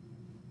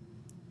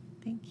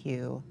 Thank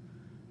you.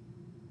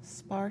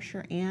 Sparsh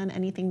or Anne,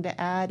 anything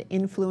to add?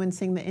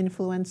 Influencing the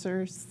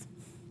influencers?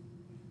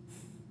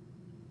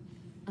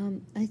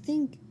 I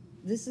think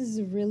this is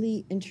a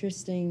really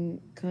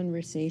interesting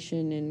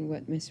conversation, and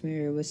what Miss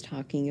Mary was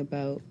talking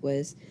about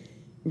was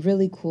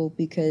really cool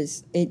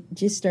because it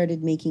just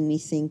started making me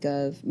think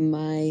of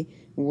my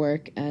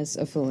work as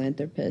a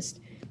philanthropist.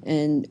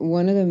 And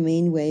one of the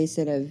main ways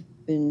that I've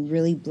been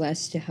really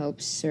blessed to help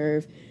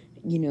serve,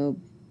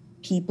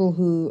 people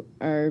who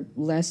are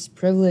less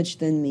privileged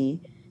than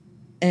me,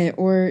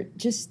 or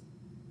just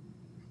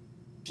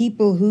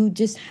people who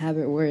just have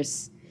it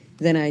worse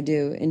than I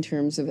do in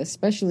terms of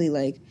especially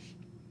like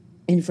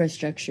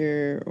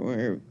infrastructure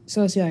or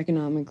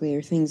socioeconomically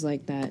or things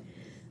like that.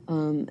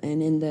 And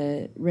in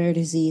the rare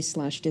disease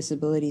 /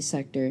 disability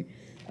sector,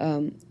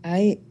 I'm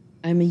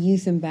a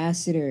youth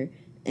ambassador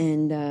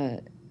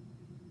and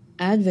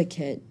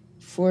advocate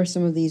for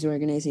some of these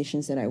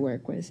organizations that I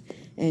work with.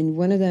 And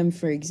one of them,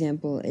 for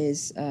example,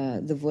 is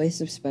the Voice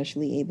of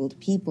Specially Abled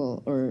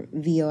People, or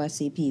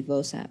VOSAP,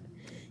 VOSAP.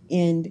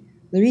 And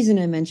the reason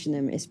I mention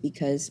them is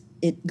because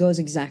it goes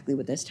exactly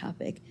with this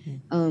topic.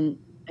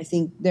 I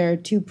think there are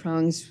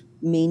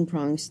main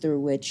prongs through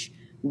which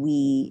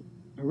three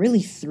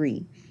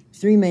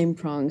main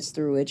prongs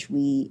through which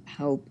we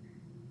help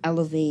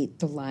elevate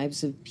the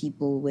lives of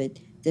people with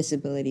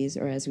disabilities,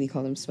 or as we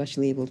call them,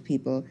 specially abled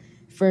people.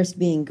 First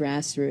being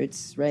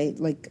grassroots, right?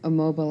 Like a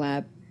mobile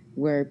app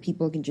where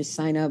people can just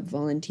sign up,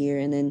 volunteer,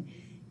 and then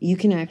you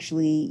can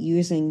actually,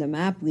 using the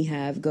map we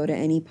have, go to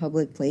any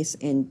public place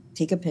and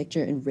take a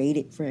picture and rate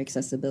it for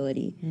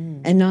accessibility.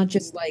 And not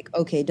just like,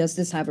 okay, does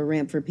this have a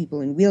ramp for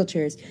people in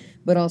wheelchairs,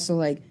 but also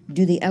like,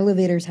 do the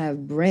elevators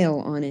have Braille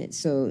on it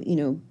so,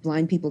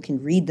 blind people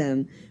can read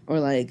them? Or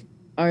like,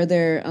 are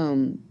there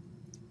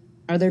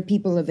are there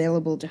people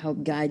available to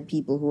help guide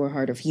people who are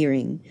hard of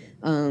hearing,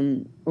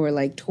 or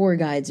like tour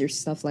guides or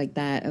stuff like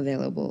that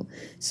available?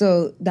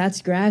 So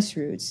that's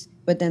grassroots.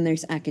 But then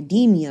there's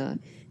academia.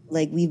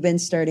 Like we've been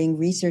starting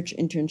research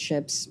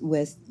internships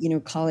with,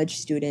 college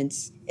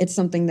students. It's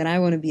something that I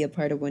want to be a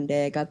part of one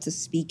day. I got to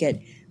speak at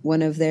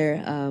one of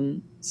their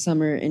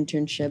summer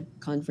internship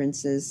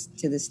conferences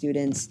to the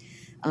students.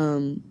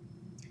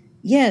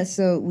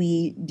 So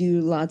we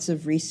do lots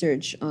of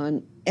research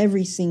on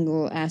every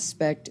single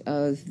aspect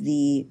of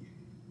the,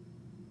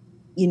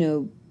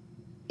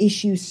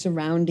 issues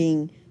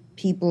surrounding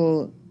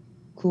people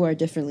who are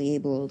differently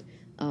abled,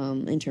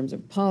 in terms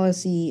of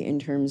policy, in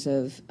terms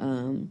of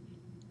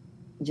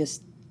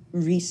just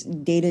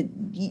data.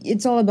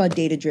 It's all about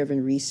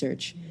data-driven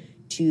research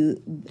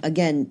to,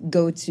 again,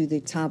 go to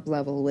the top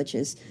level, which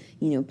is,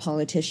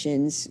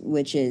 politicians,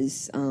 which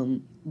is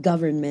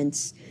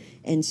governments.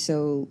 And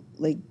so,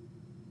 like,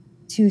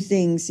 two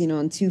things,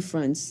 on two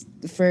fronts.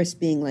 The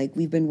first being, like,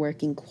 we've been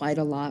working quite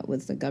a lot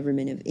with the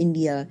government of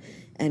India,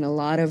 and a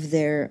lot of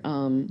their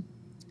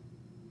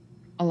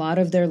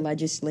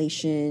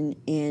legislation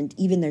and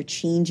even their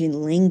change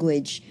in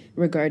language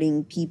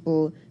regarding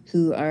people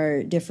who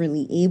are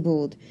differently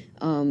abled,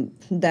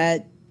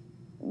 that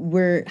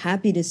we're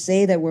happy to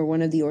say that we're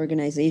one of the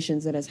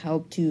organizations that has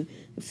helped to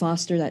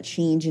foster that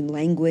change in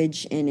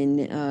language and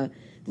in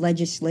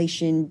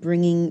legislation,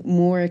 bringing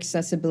more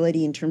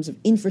accessibility in terms of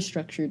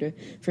infrastructure to,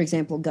 for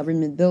example,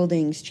 government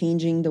buildings,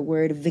 changing the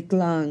word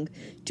Viklang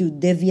to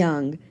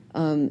Divyang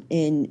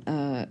in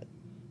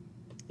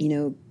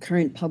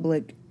current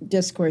public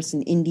discourse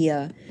in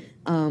India.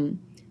 And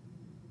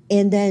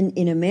then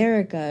in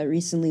America,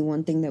 recently,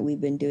 one thing that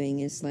we've been doing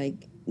is,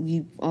 like,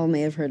 you all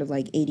may have heard of,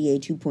 like, ADA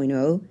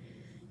 2.0.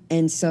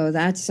 And so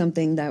that's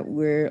something that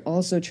we're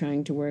also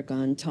trying to work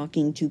on,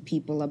 talking to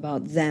people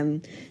about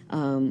them,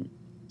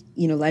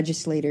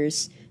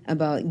 legislators,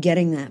 about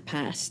getting that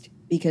passed,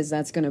 because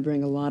that's going to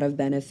bring a lot of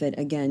benefit,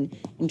 again,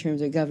 in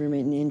terms of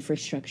government and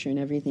infrastructure and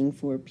everything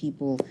for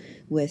people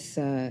with,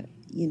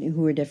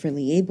 who are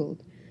differently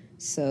abled.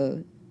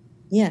 So,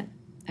 yeah,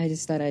 I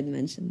just thought I'd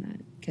mention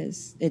that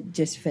because it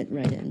just fit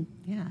right in.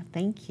 Yeah,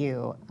 thank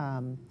you.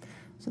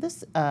 So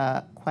this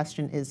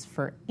question is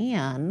for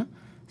Anne.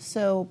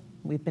 So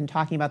we've been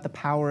talking about the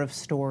power of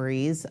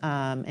stories,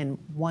 and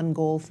one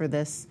goal for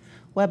this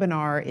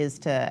webinar is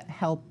to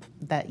help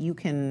that you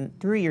can,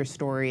 through your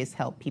stories,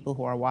 help people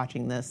who are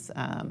watching this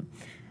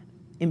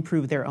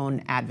improve their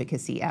own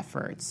advocacy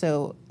efforts.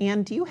 So,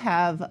 Anne, do you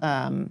have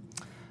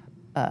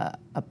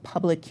a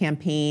public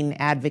campaign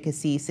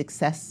advocacy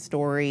success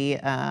story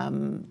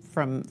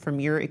from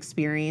your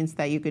experience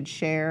that you could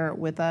share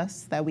with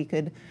us that we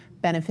could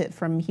benefit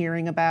from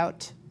hearing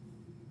about?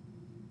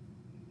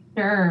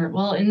 Sure.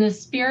 Well, in the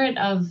spirit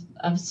of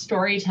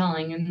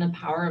storytelling and the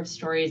power of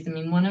stories, I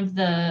mean, one of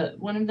the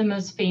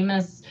most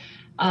famous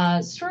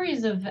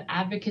stories of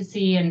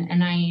advocacy and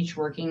NIH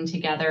working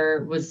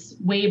together was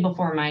way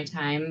before my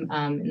time,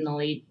 in the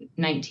late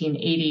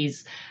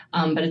 1980s.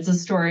 But it's a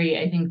story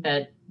I think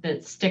that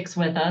sticks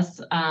with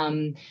us,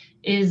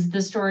 is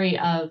the story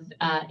of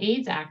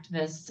AIDS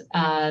activists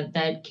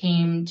that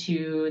came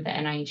to the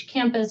NIH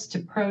campus to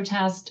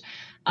protest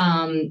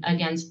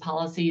against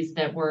policies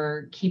that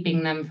were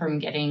keeping them from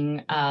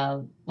getting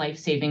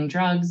life-saving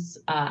drugs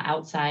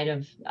outside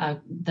of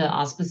the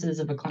auspices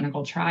of a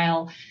clinical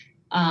trial,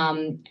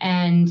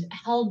 and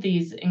held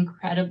these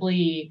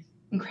incredibly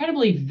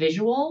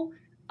visual.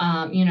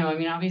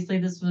 Obviously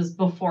this was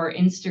before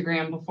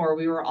Instagram, before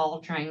we were all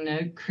trying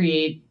to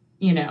create,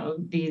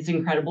 these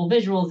incredible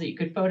visuals that you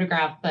could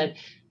photograph, but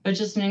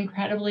just an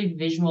incredibly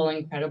visual,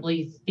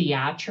 incredibly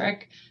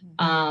theatric,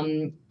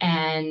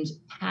 and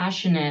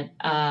passionate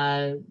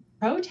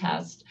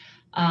protest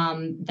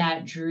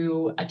that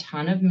drew a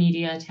ton of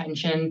media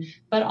attention,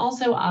 but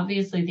also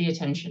obviously the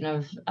attention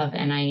of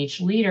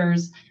NIH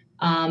leaders,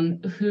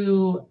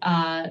 who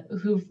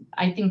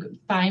I think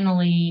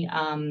finally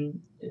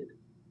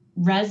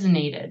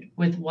resonated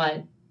with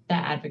what the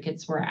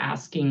advocates were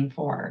asking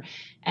for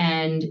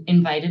and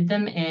invited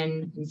them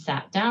in and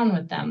sat down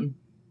with them.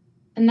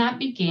 And that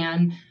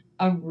began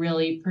a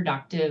really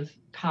productive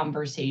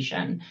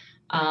conversation.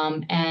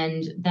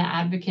 And the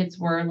advocates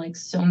were, like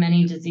so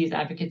many disease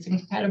advocates,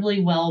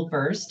 incredibly well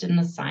versed in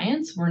the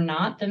science, were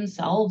not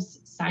themselves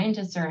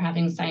scientists or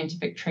having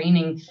scientific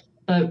training,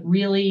 but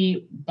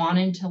really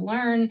wanted to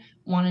learn,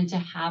 wanted to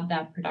have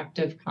that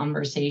productive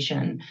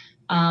conversation.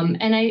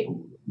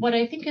 What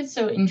I think is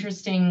so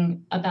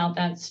interesting about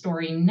that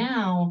story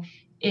now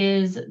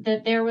is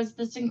that there was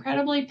this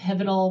incredibly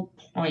pivotal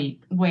point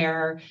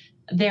where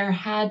there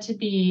had to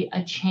be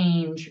a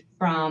change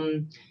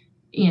from,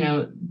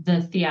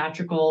 the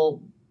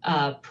theatrical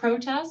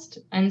protest,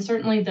 and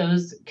certainly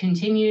those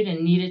continued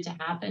and needed to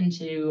happen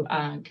to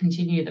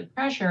continue the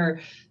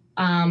pressure,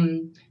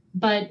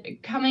 but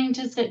coming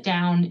to sit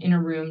down in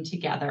a room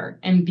together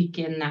and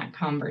begin that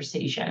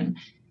conversation.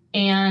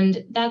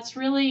 And that's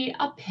really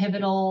a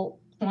pivotal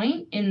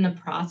point in the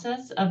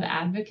process of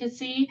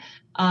advocacy,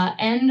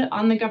 and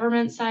on the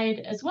government side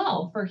as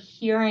well, for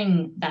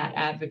hearing that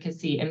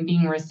advocacy and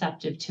being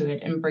receptive to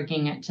it and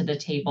bringing it to the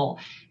table.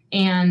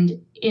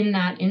 And in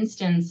that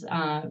instance,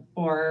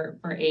 for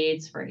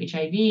AIDS, for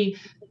HIV,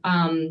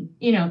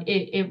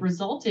 it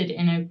resulted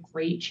in a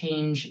great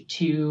change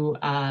to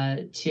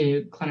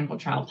clinical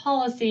trial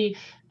policy.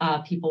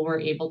 People were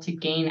able to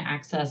gain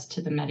access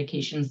to the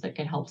medications that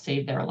could help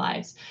save their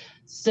lives.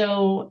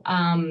 So,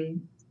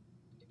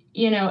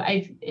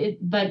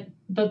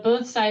 but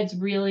both sides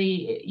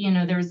really,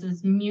 there's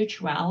this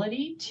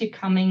mutuality to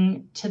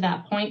coming to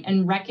that point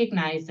and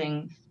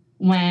recognizing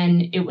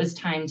when it was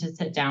time to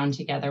sit down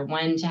together,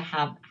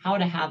 how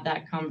to have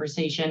that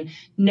conversation,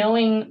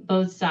 knowing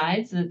both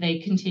sides that they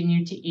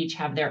continue to each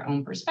have their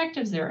own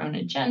perspectives, their own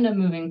agenda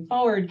moving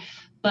forward.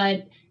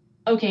 But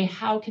okay,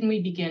 how can we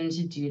begin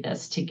to do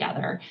this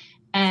together?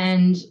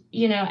 And,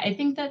 I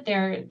think that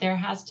there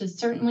has to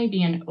certainly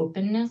be an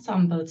openness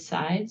on both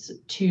sides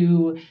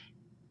to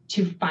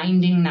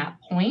finding that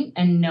point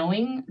and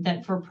knowing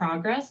that for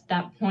progress,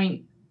 that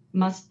point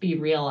must be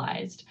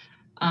realized.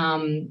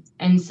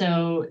 And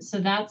so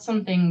that's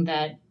something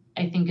that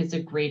I think is a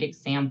great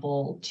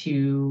example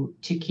to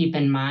keep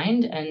in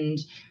mind. And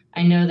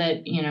I know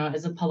that,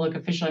 as a public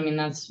official, I mean,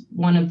 that's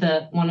one of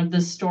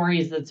the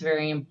stories that's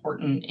very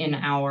important in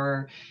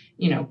our,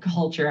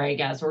 culture, I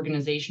guess,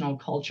 organizational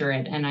culture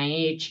at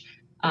NIH,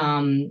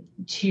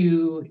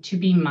 to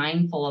be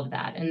mindful of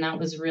that. And that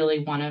was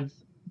really one of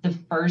the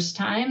first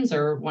times,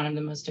 or one of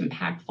the most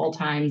impactful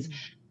times,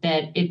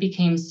 that it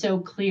became so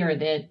clear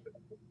that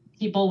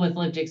people with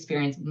lived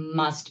experience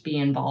must be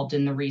involved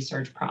in the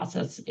research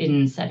process,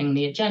 in setting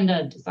the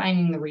agenda,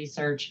 designing the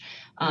research,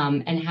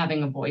 and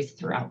having a voice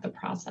throughout the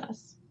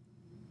process.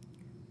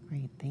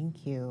 Great,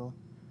 thank you.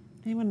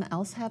 Anyone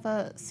else have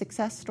a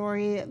success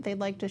story they'd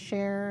like to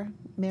share,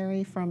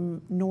 Mary,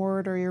 from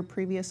NORD or your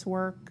previous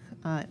work?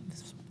 I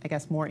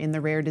guess more in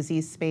the rare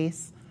disease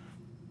space.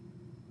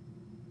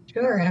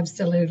 Sure,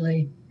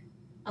 absolutely.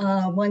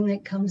 One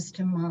that comes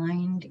to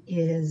mind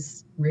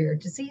is Rare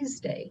Disease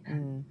Day.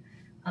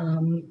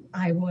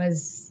 I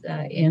was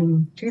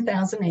in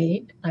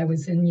 2008, I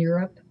was in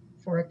Europe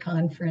for a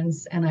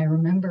conference, and I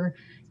remember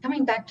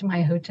coming back to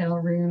my hotel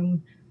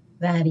room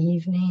that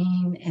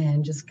evening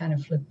and just kind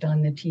of flipped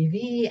on the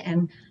TV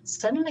and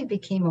suddenly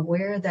became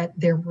aware that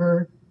there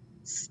were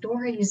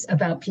stories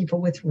about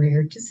people with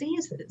rare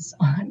diseases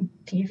on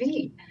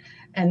TV.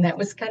 And that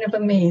was kind of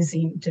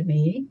amazing to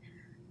me.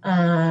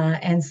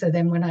 And so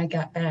then when I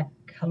got back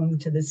home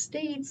to the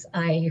States,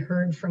 I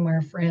heard from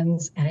our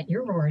friends at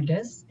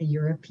Eurordis, the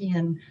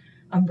European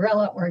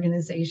umbrella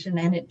organization,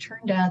 and it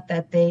turned out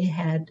that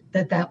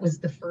that was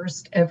the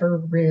first ever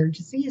Rare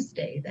Disease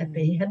Day that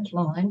they had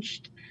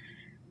launched.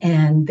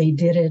 And they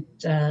did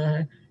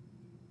it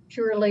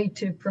purely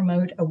to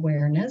promote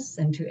awareness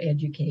and to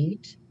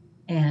educate.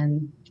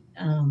 And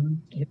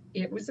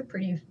it was a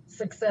pretty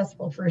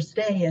successful first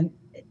day. And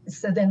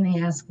so then they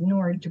asked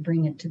NORD to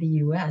bring it to the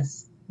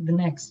US the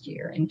next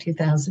year in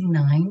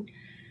 2009,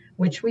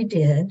 which we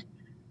did.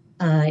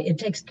 It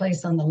takes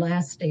place on the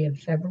last day of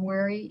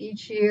February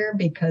each year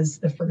because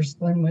the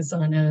first one was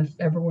on a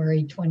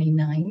February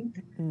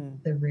 29th,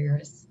 the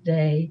rarest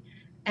day.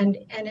 And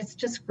it's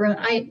just grown.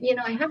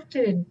 I have to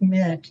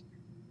admit,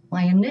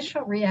 my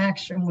initial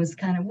reaction was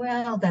kind of,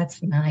 well,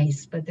 that's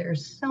nice, but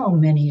there's so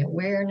many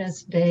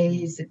awareness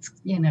days. It's,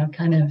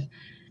 kind of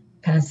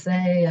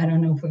passe. I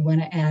don't know if we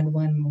want to add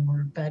one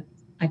more, but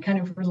I kind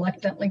of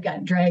reluctantly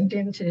got dragged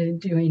into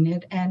doing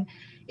it. And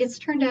it's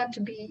turned out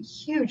to be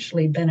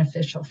hugely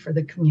beneficial for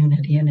the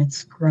community, and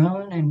it's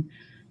grown and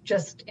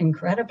just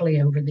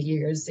incredibly over the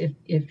years.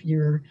 If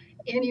you're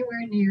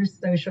anywhere near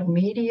social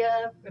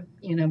media,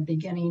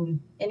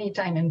 beginning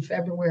anytime in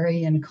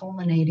February and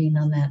culminating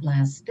on that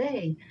last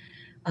day,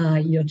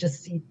 you'll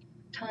just see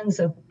tons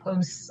of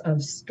posts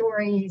of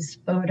stories,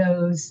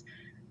 photos,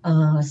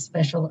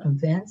 special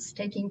events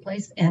taking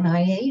place.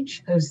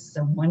 NIH hosts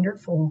a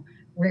wonderful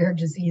Rare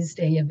Disease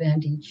Day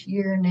event each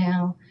year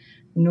now.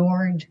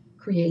 NORD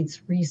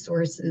creates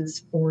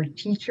resources for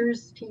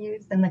teachers to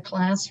use in the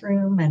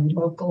classroom, and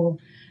local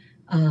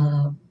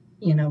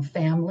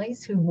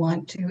families who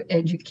want to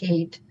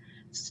educate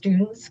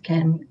students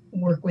can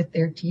work with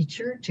their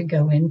teacher to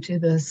go into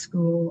the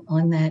school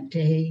on that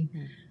day.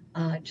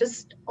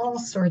 Just all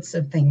sorts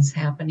of things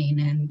happening,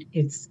 and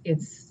it's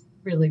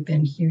really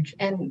been huge.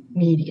 And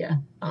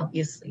media,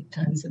 obviously,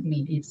 tons of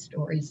media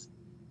stories.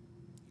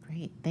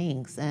 Great,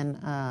 thanks. And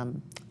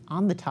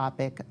on the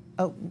topic,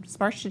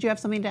 Sparsh, did you have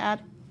something to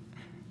add?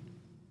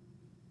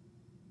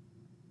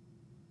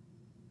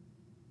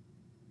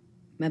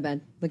 My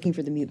bad. Looking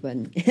for the mute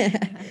button.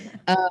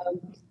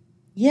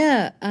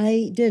 Yeah,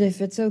 I did.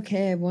 If it's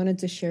okay, I wanted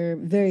to share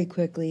very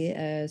quickly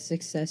a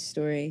success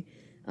story.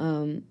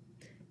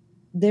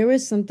 There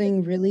was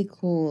something really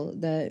cool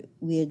that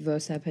we at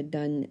VOSAP had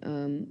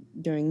done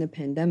during the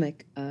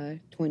pandemic,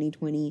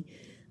 2020.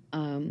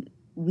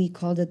 we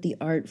called it the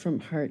Art from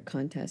Heart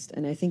contest.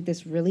 And I think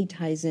this really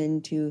ties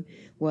into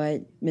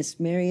what Miss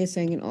Mary is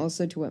saying and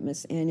also to what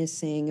Miss Anne is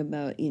saying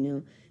about,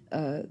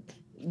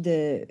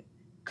 the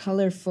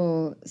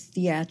colorful,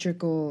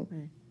 theatrical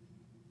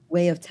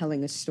way of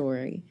telling a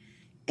story.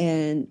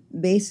 And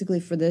basically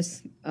for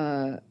this,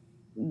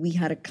 we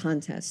had a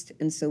contest.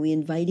 And so we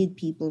invited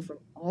people from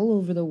all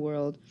over the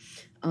world.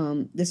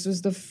 This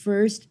was the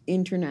first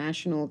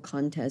international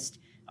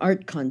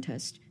art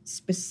contest,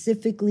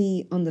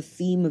 specifically on the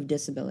theme of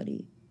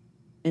disability.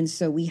 And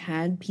so we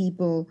had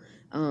people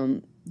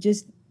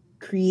just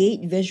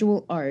create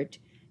visual art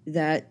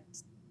that,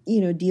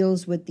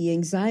 deals with the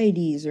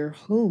anxieties or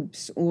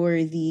hopes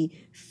or the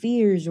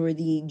fears or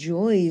the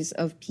joys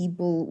of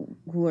people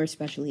who are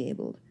specially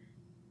abled.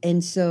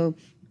 And so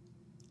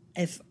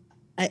if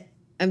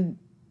I'm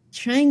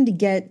trying to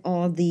get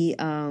all the,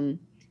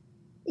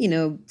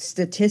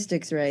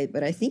 statistics right,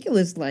 but I think it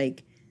was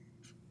like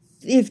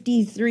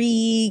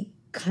 53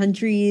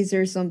 countries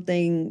or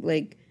something,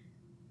 like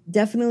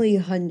definitely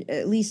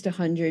at least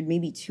 100,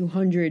 maybe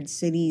 200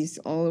 cities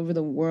all over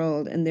the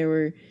world. And there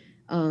were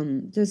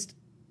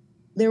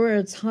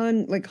a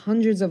ton, like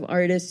hundreds of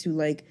artists who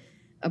like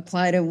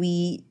applied,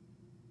 and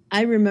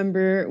I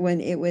remember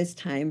when it was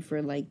time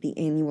for like the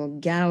annual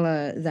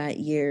gala that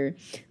year,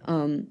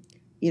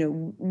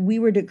 we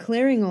were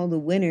declaring all the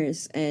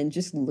winners, and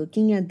just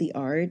looking at the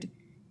art,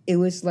 it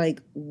was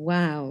like,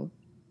 wow,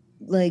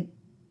 like,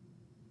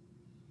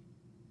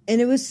 and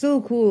it was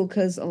so cool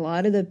because a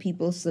lot of the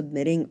people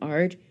submitting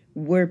art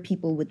were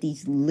people with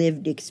these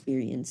lived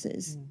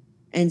experiences.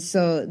 And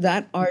so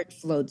that art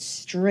flowed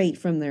straight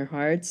from their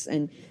hearts.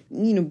 And,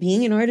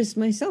 being an artist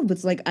myself,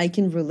 it's like I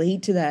can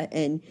relate to that.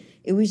 And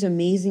it was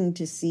amazing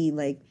to see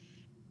like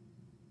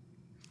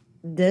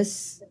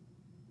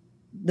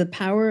the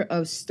power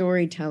of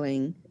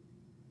storytelling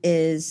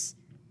is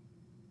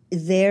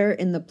there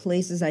in the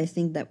places I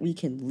think that we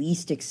can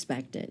least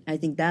expect it. I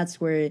think that's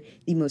where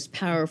the most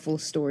powerful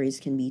stories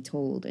can be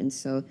told. And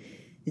so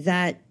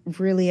that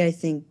really, I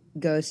think,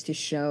 goes to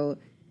show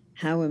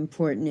how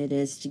important it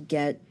is to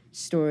get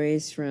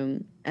stories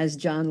from, as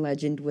John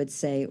Legend would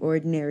say,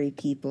 ordinary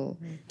people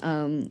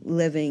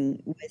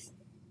living with,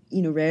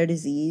 rare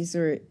disease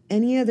or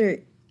any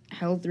other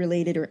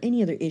health-related or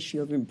any other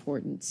issue of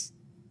importance.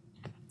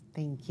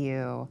 Thank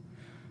you.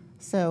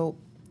 So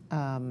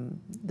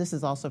this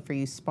is also for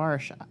you,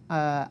 Sparsh.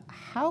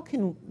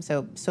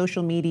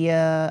 Social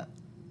media,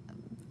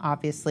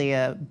 obviously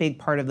a big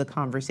part of the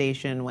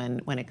conversation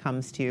when it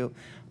comes to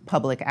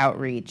public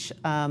outreach.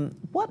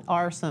 What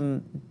are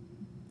some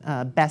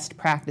best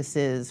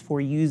practices for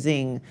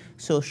using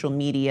social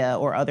media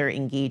or other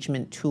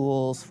engagement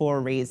tools for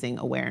raising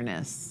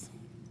awareness?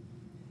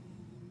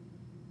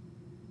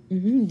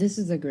 This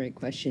is a great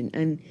question.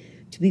 And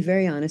to be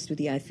very honest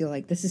with you, I feel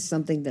like this is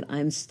something that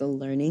I'm still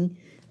learning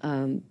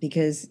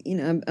because,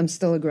 I'm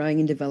still a growing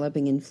and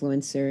developing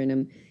influencer, and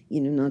I'm,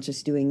 not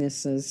just doing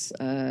this as,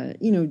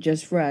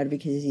 just for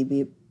advocacy,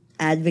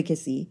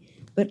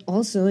 but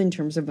also in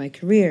terms of my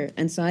career.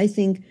 And so I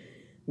think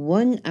I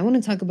want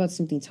to talk about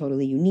something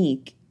totally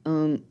unique.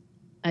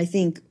 I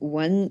think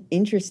one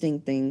interesting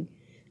thing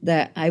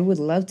that I would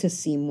love to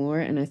see more,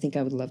 and I think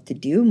I would love to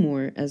do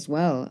more as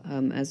well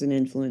as an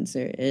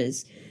influencer,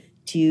 is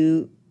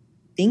to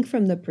think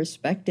from the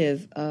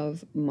perspective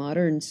of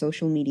modern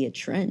social media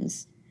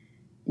trends,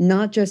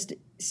 not just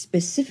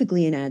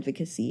specifically in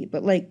advocacy,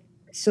 but like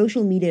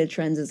social media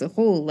trends as a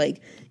whole.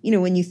 Like,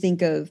 when you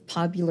think of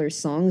popular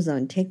songs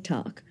on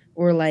TikTok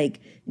or like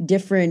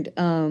different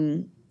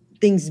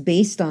things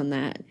based on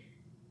that.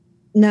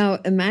 Now,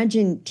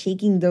 imagine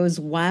taking those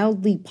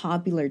wildly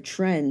popular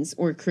trends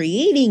or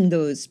creating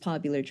those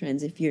popular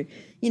trends. If you're,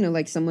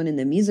 like someone in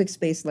the music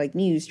space like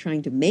me who's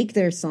trying to make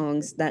their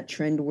songs that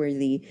trend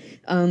worthy,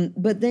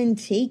 but then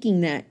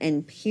taking that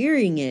and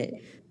pairing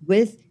it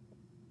with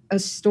a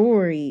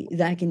story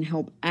that can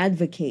help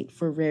advocate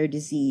for rare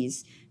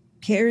disease,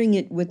 pairing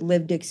it with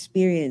lived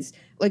experience.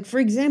 Like, for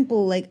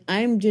example, like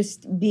I'm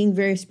just being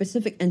very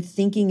specific and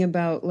thinking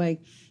about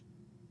like,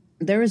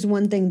 there was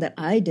one thing that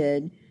I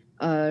did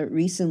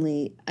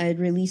recently. I had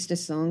released a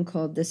song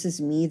called This Is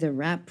Me, the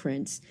Rap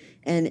Prince.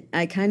 And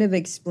I kind of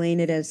explain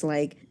it as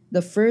like,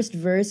 the first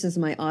verse is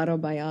my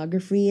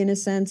autobiography in a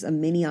sense, a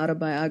mini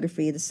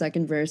autobiography. The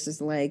second verse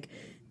is like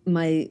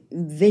my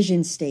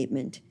vision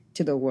statement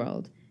to the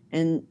world.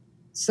 And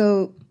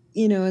so,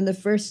 in the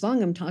first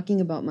song, I'm talking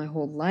about my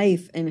whole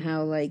life and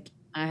how like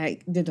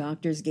the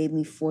doctors gave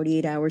me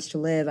 48 hours to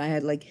live. I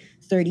had like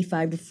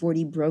 35 to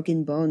 40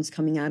 broken bones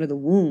coming out of the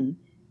womb.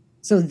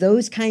 So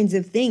those kinds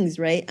of things,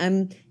 right?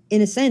 I'm,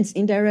 in a sense,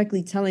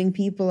 indirectly telling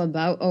people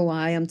about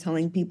OI. I'm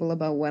telling people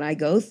about what I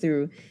go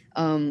through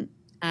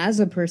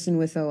as a person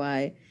with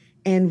OI.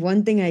 And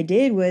one thing I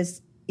did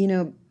was,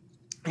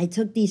 I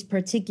took these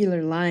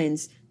particular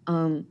lines.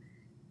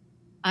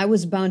 I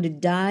was bound to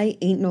die,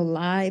 ain't no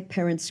lie.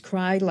 Parents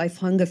cried, life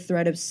hung a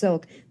thread of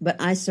silk, but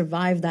I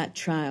survived that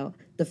trial,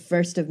 the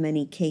first of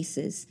many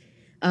cases.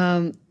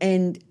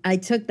 And I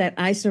took that,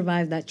 I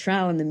survived that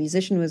trial, and the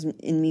musician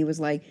in me was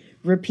like,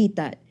 repeat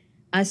that.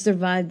 I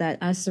survived that.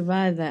 I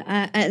survived that.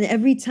 And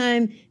every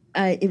time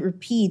it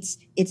repeats,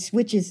 it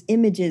switches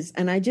images.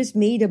 And I just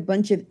made a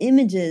bunch of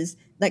images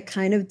that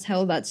kind of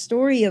tell that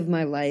story of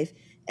my life.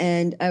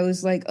 And I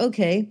was like,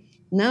 okay,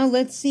 now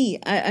let's see.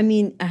 I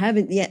mean, I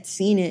haven't yet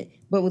seen it,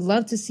 but would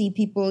love to see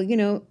people, you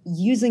know,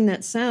 using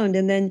that sound.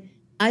 And then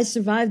I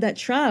survived that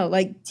trial,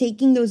 like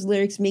taking those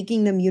lyrics,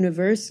 making them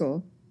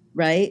universal,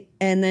 right?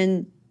 And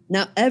then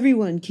now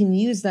everyone can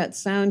use that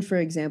sound, for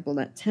example,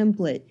 that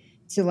template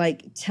to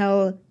like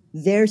tell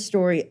their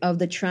story of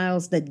the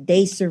trials that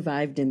they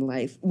survived in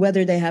life,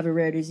 whether they have a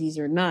rare disease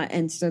or not.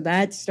 And so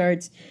that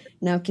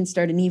can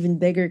start an even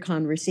bigger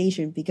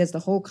conversation, because the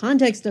whole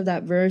context of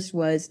that verse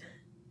was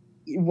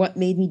what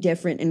made me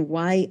different and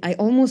why I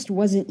almost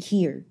wasn't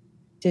here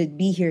to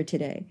be here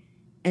today.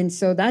 And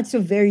so that's a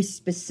very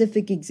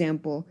specific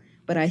example,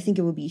 but I think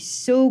it would be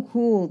so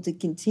cool to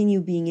continue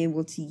being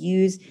able to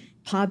use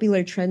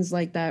popular trends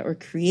like that or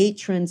create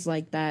trends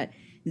like that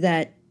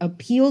that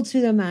appeal to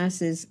the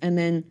masses, and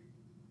then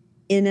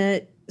in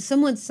a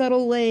somewhat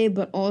subtle way,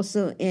 but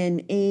also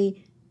in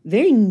a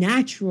very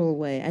natural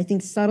way. I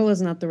think subtle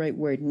is not the right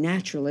word.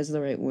 Natural is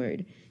the right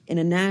word. In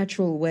a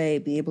natural way,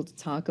 be able to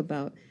talk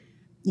about,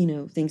 you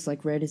know, things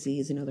like rare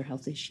disease and other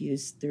health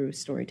issues through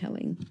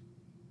storytelling.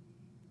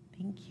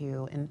 Thank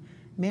you. And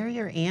Mary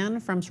or Anne,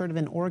 from sort of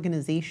an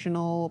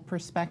organizational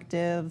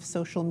perspective,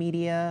 social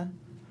media,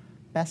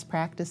 best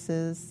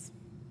practices?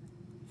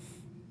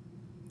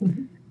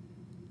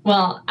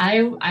 Well,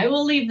 I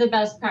will leave the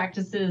best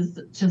practices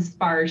to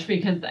Sparsh,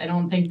 because I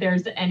don't think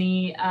there's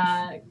any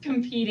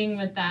competing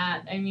with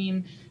that. I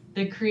mean,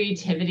 the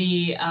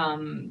creativity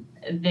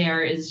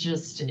there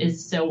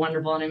is so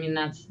wonderful. And I mean,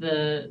 that's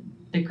the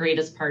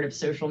greatest part of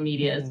social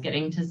media, is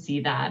getting to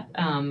see that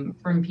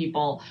from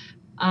people.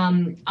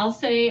 I'll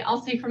say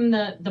from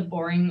the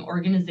boring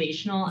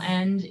organizational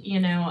end,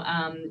 you know,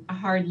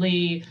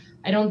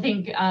 I don't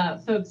think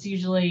folks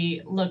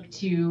usually look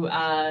to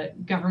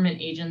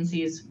government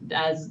agencies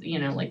as, you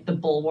know, like the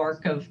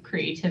bulwark of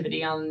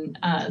creativity on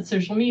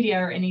social media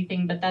or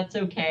anything, but that's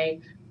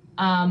okay.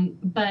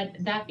 But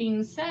that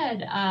being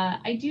said,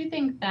 I do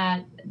think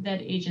that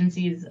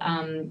agencies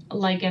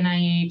like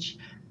NIH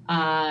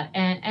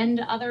and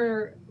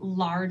other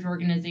large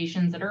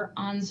organizations that are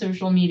on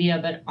social media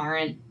but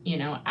aren't, you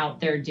know, out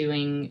there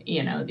doing,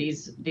 you know,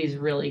 these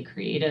really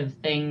creative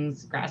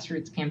things,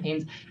 grassroots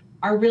campaigns,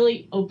 are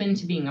really open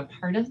to being a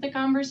part of the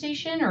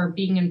conversation or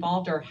being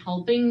involved or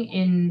helping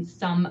in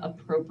some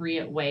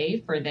appropriate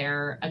way for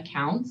their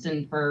accounts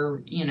and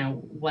for, you know,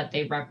 what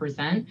they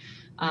represent.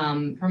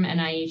 From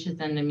NIH's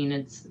end, I mean,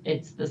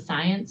 it's the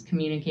science,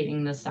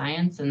 communicating the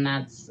science, and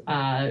that's,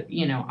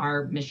 you know,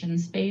 our mission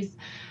space.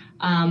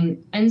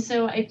 And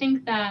so I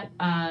think that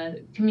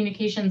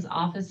communications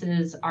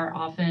offices are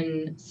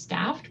often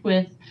staffed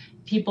with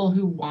people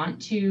who want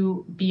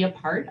to be a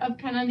part of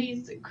kind of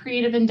these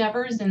creative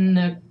endeavors in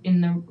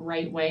the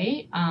right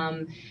way.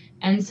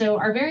 And so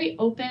are very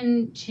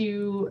open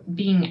to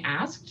being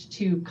asked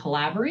to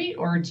collaborate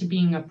or to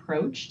being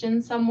approached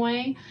in some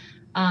way.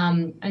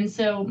 And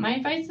so my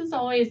advice is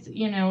always,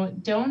 you know,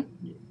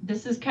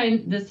 this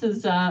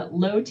is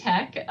low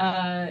tech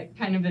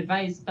kind of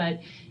advice,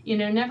 but, you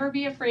know, never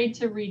be afraid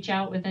to reach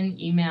out with an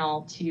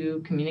email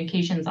to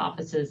communications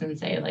offices and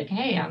say, like,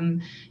 hey,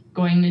 I'm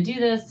going to do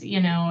this,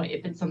 you know,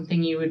 if it's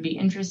something you would be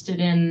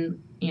interested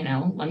in, you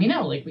know, let me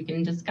know, like we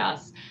can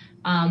discuss.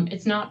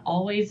 It's not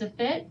always a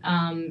fit.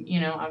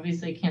 You know,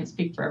 obviously I can't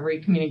speak for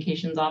every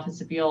communications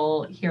office if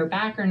you'll hear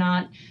back or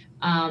not.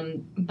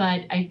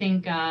 But I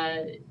think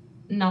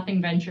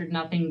nothing ventured,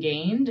 nothing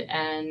gained.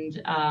 And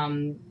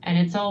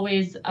it's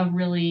always a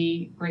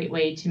really great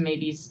way to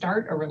maybe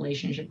start a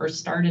relationship or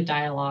start a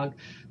dialogue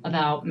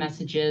about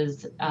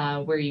messages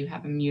where you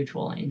have a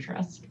mutual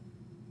interest.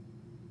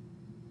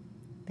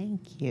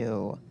 Thank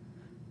you.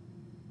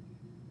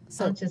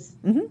 So I'll just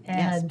yes,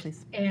 add,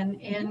 please.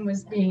 Anne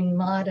was being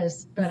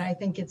modest, but I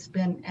think it's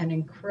been an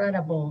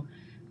incredible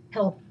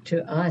help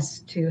to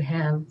us to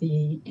have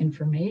the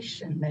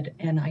information that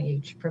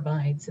NIH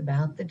provides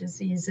about the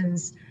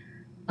diseases.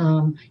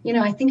 You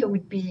know, I think it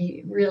would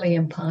be really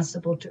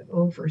impossible to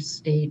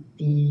overstate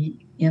the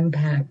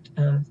impact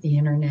of the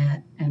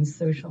internet and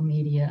social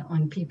media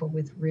on people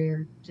with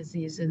rare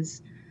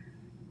diseases.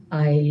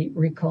 I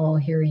recall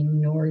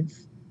hearing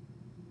NORD's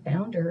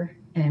founder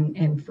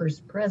and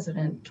first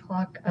president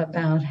talk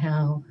about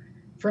how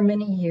for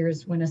many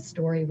years when a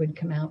story would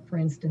come out, for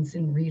instance,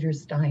 in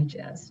Reader's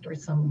Digest or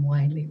some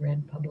widely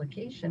read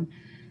publication,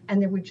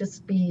 and there would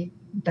just be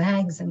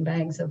bags and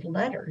bags of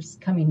letters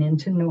coming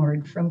into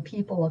NORD from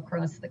people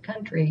across the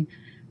country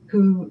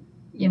who,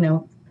 you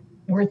know,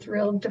 were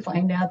thrilled to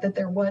find out that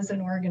there was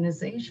an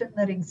organization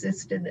that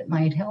existed that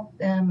might help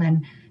them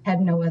and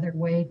had no other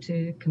way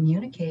to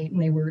communicate.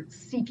 And they were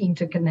seeking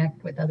to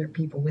connect with other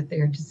people with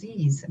their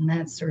disease and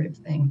that sort of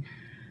thing.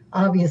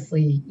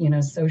 Obviously, you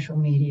know, social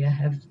media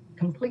have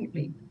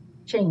completely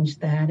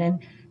changed that.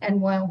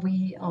 And while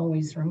we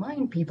always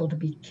remind people to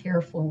be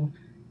careful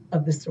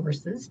of the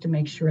sources to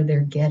make sure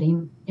they're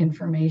getting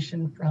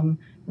information from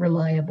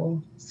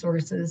reliable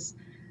sources,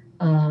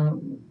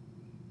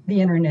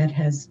 the internet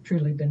has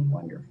truly been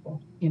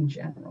wonderful in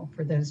general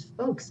for those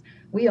folks.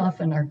 We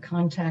often are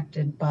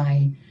contacted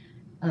by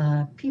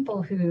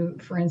people who,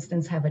 for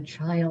instance, have a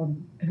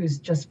child who's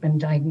just been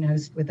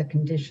diagnosed with a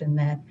condition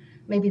that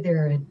maybe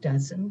there are a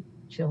dozen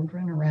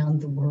children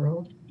around the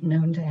world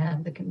known to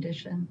have the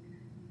condition,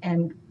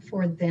 and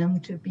for them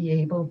to be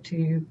able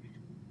to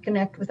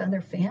connect with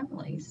other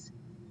families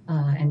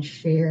and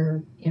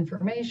share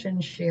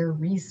information, share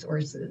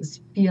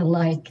resources, feel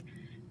like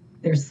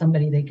there's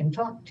somebody they can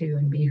talk to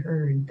and be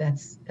heard.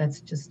 That's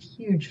just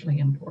hugely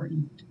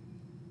important.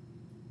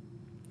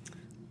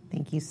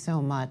 Thank you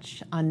so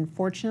much.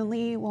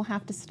 Unfortunately, we'll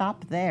have to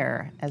stop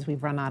there as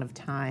we've run out of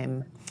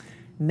time.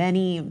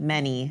 Many,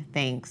 many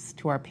thanks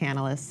to our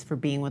panelists for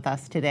being with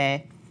us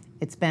today.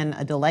 It's been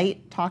a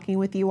delight talking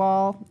with you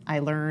all. I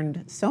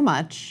learned so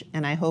much,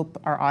 and I hope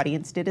our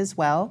audience did as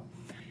well.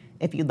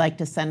 If you'd like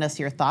to send us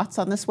your thoughts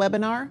on this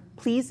webinar,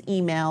 please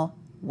email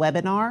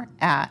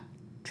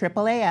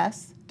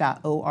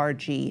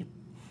webinar@AAAS.org.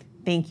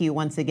 Thank you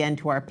once again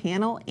to our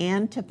panel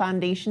and to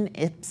Fondation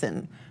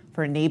Ipsen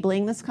for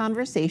enabling this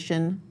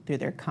conversation through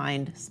their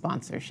kind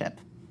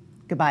sponsorship.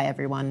 Goodbye,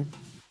 everyone.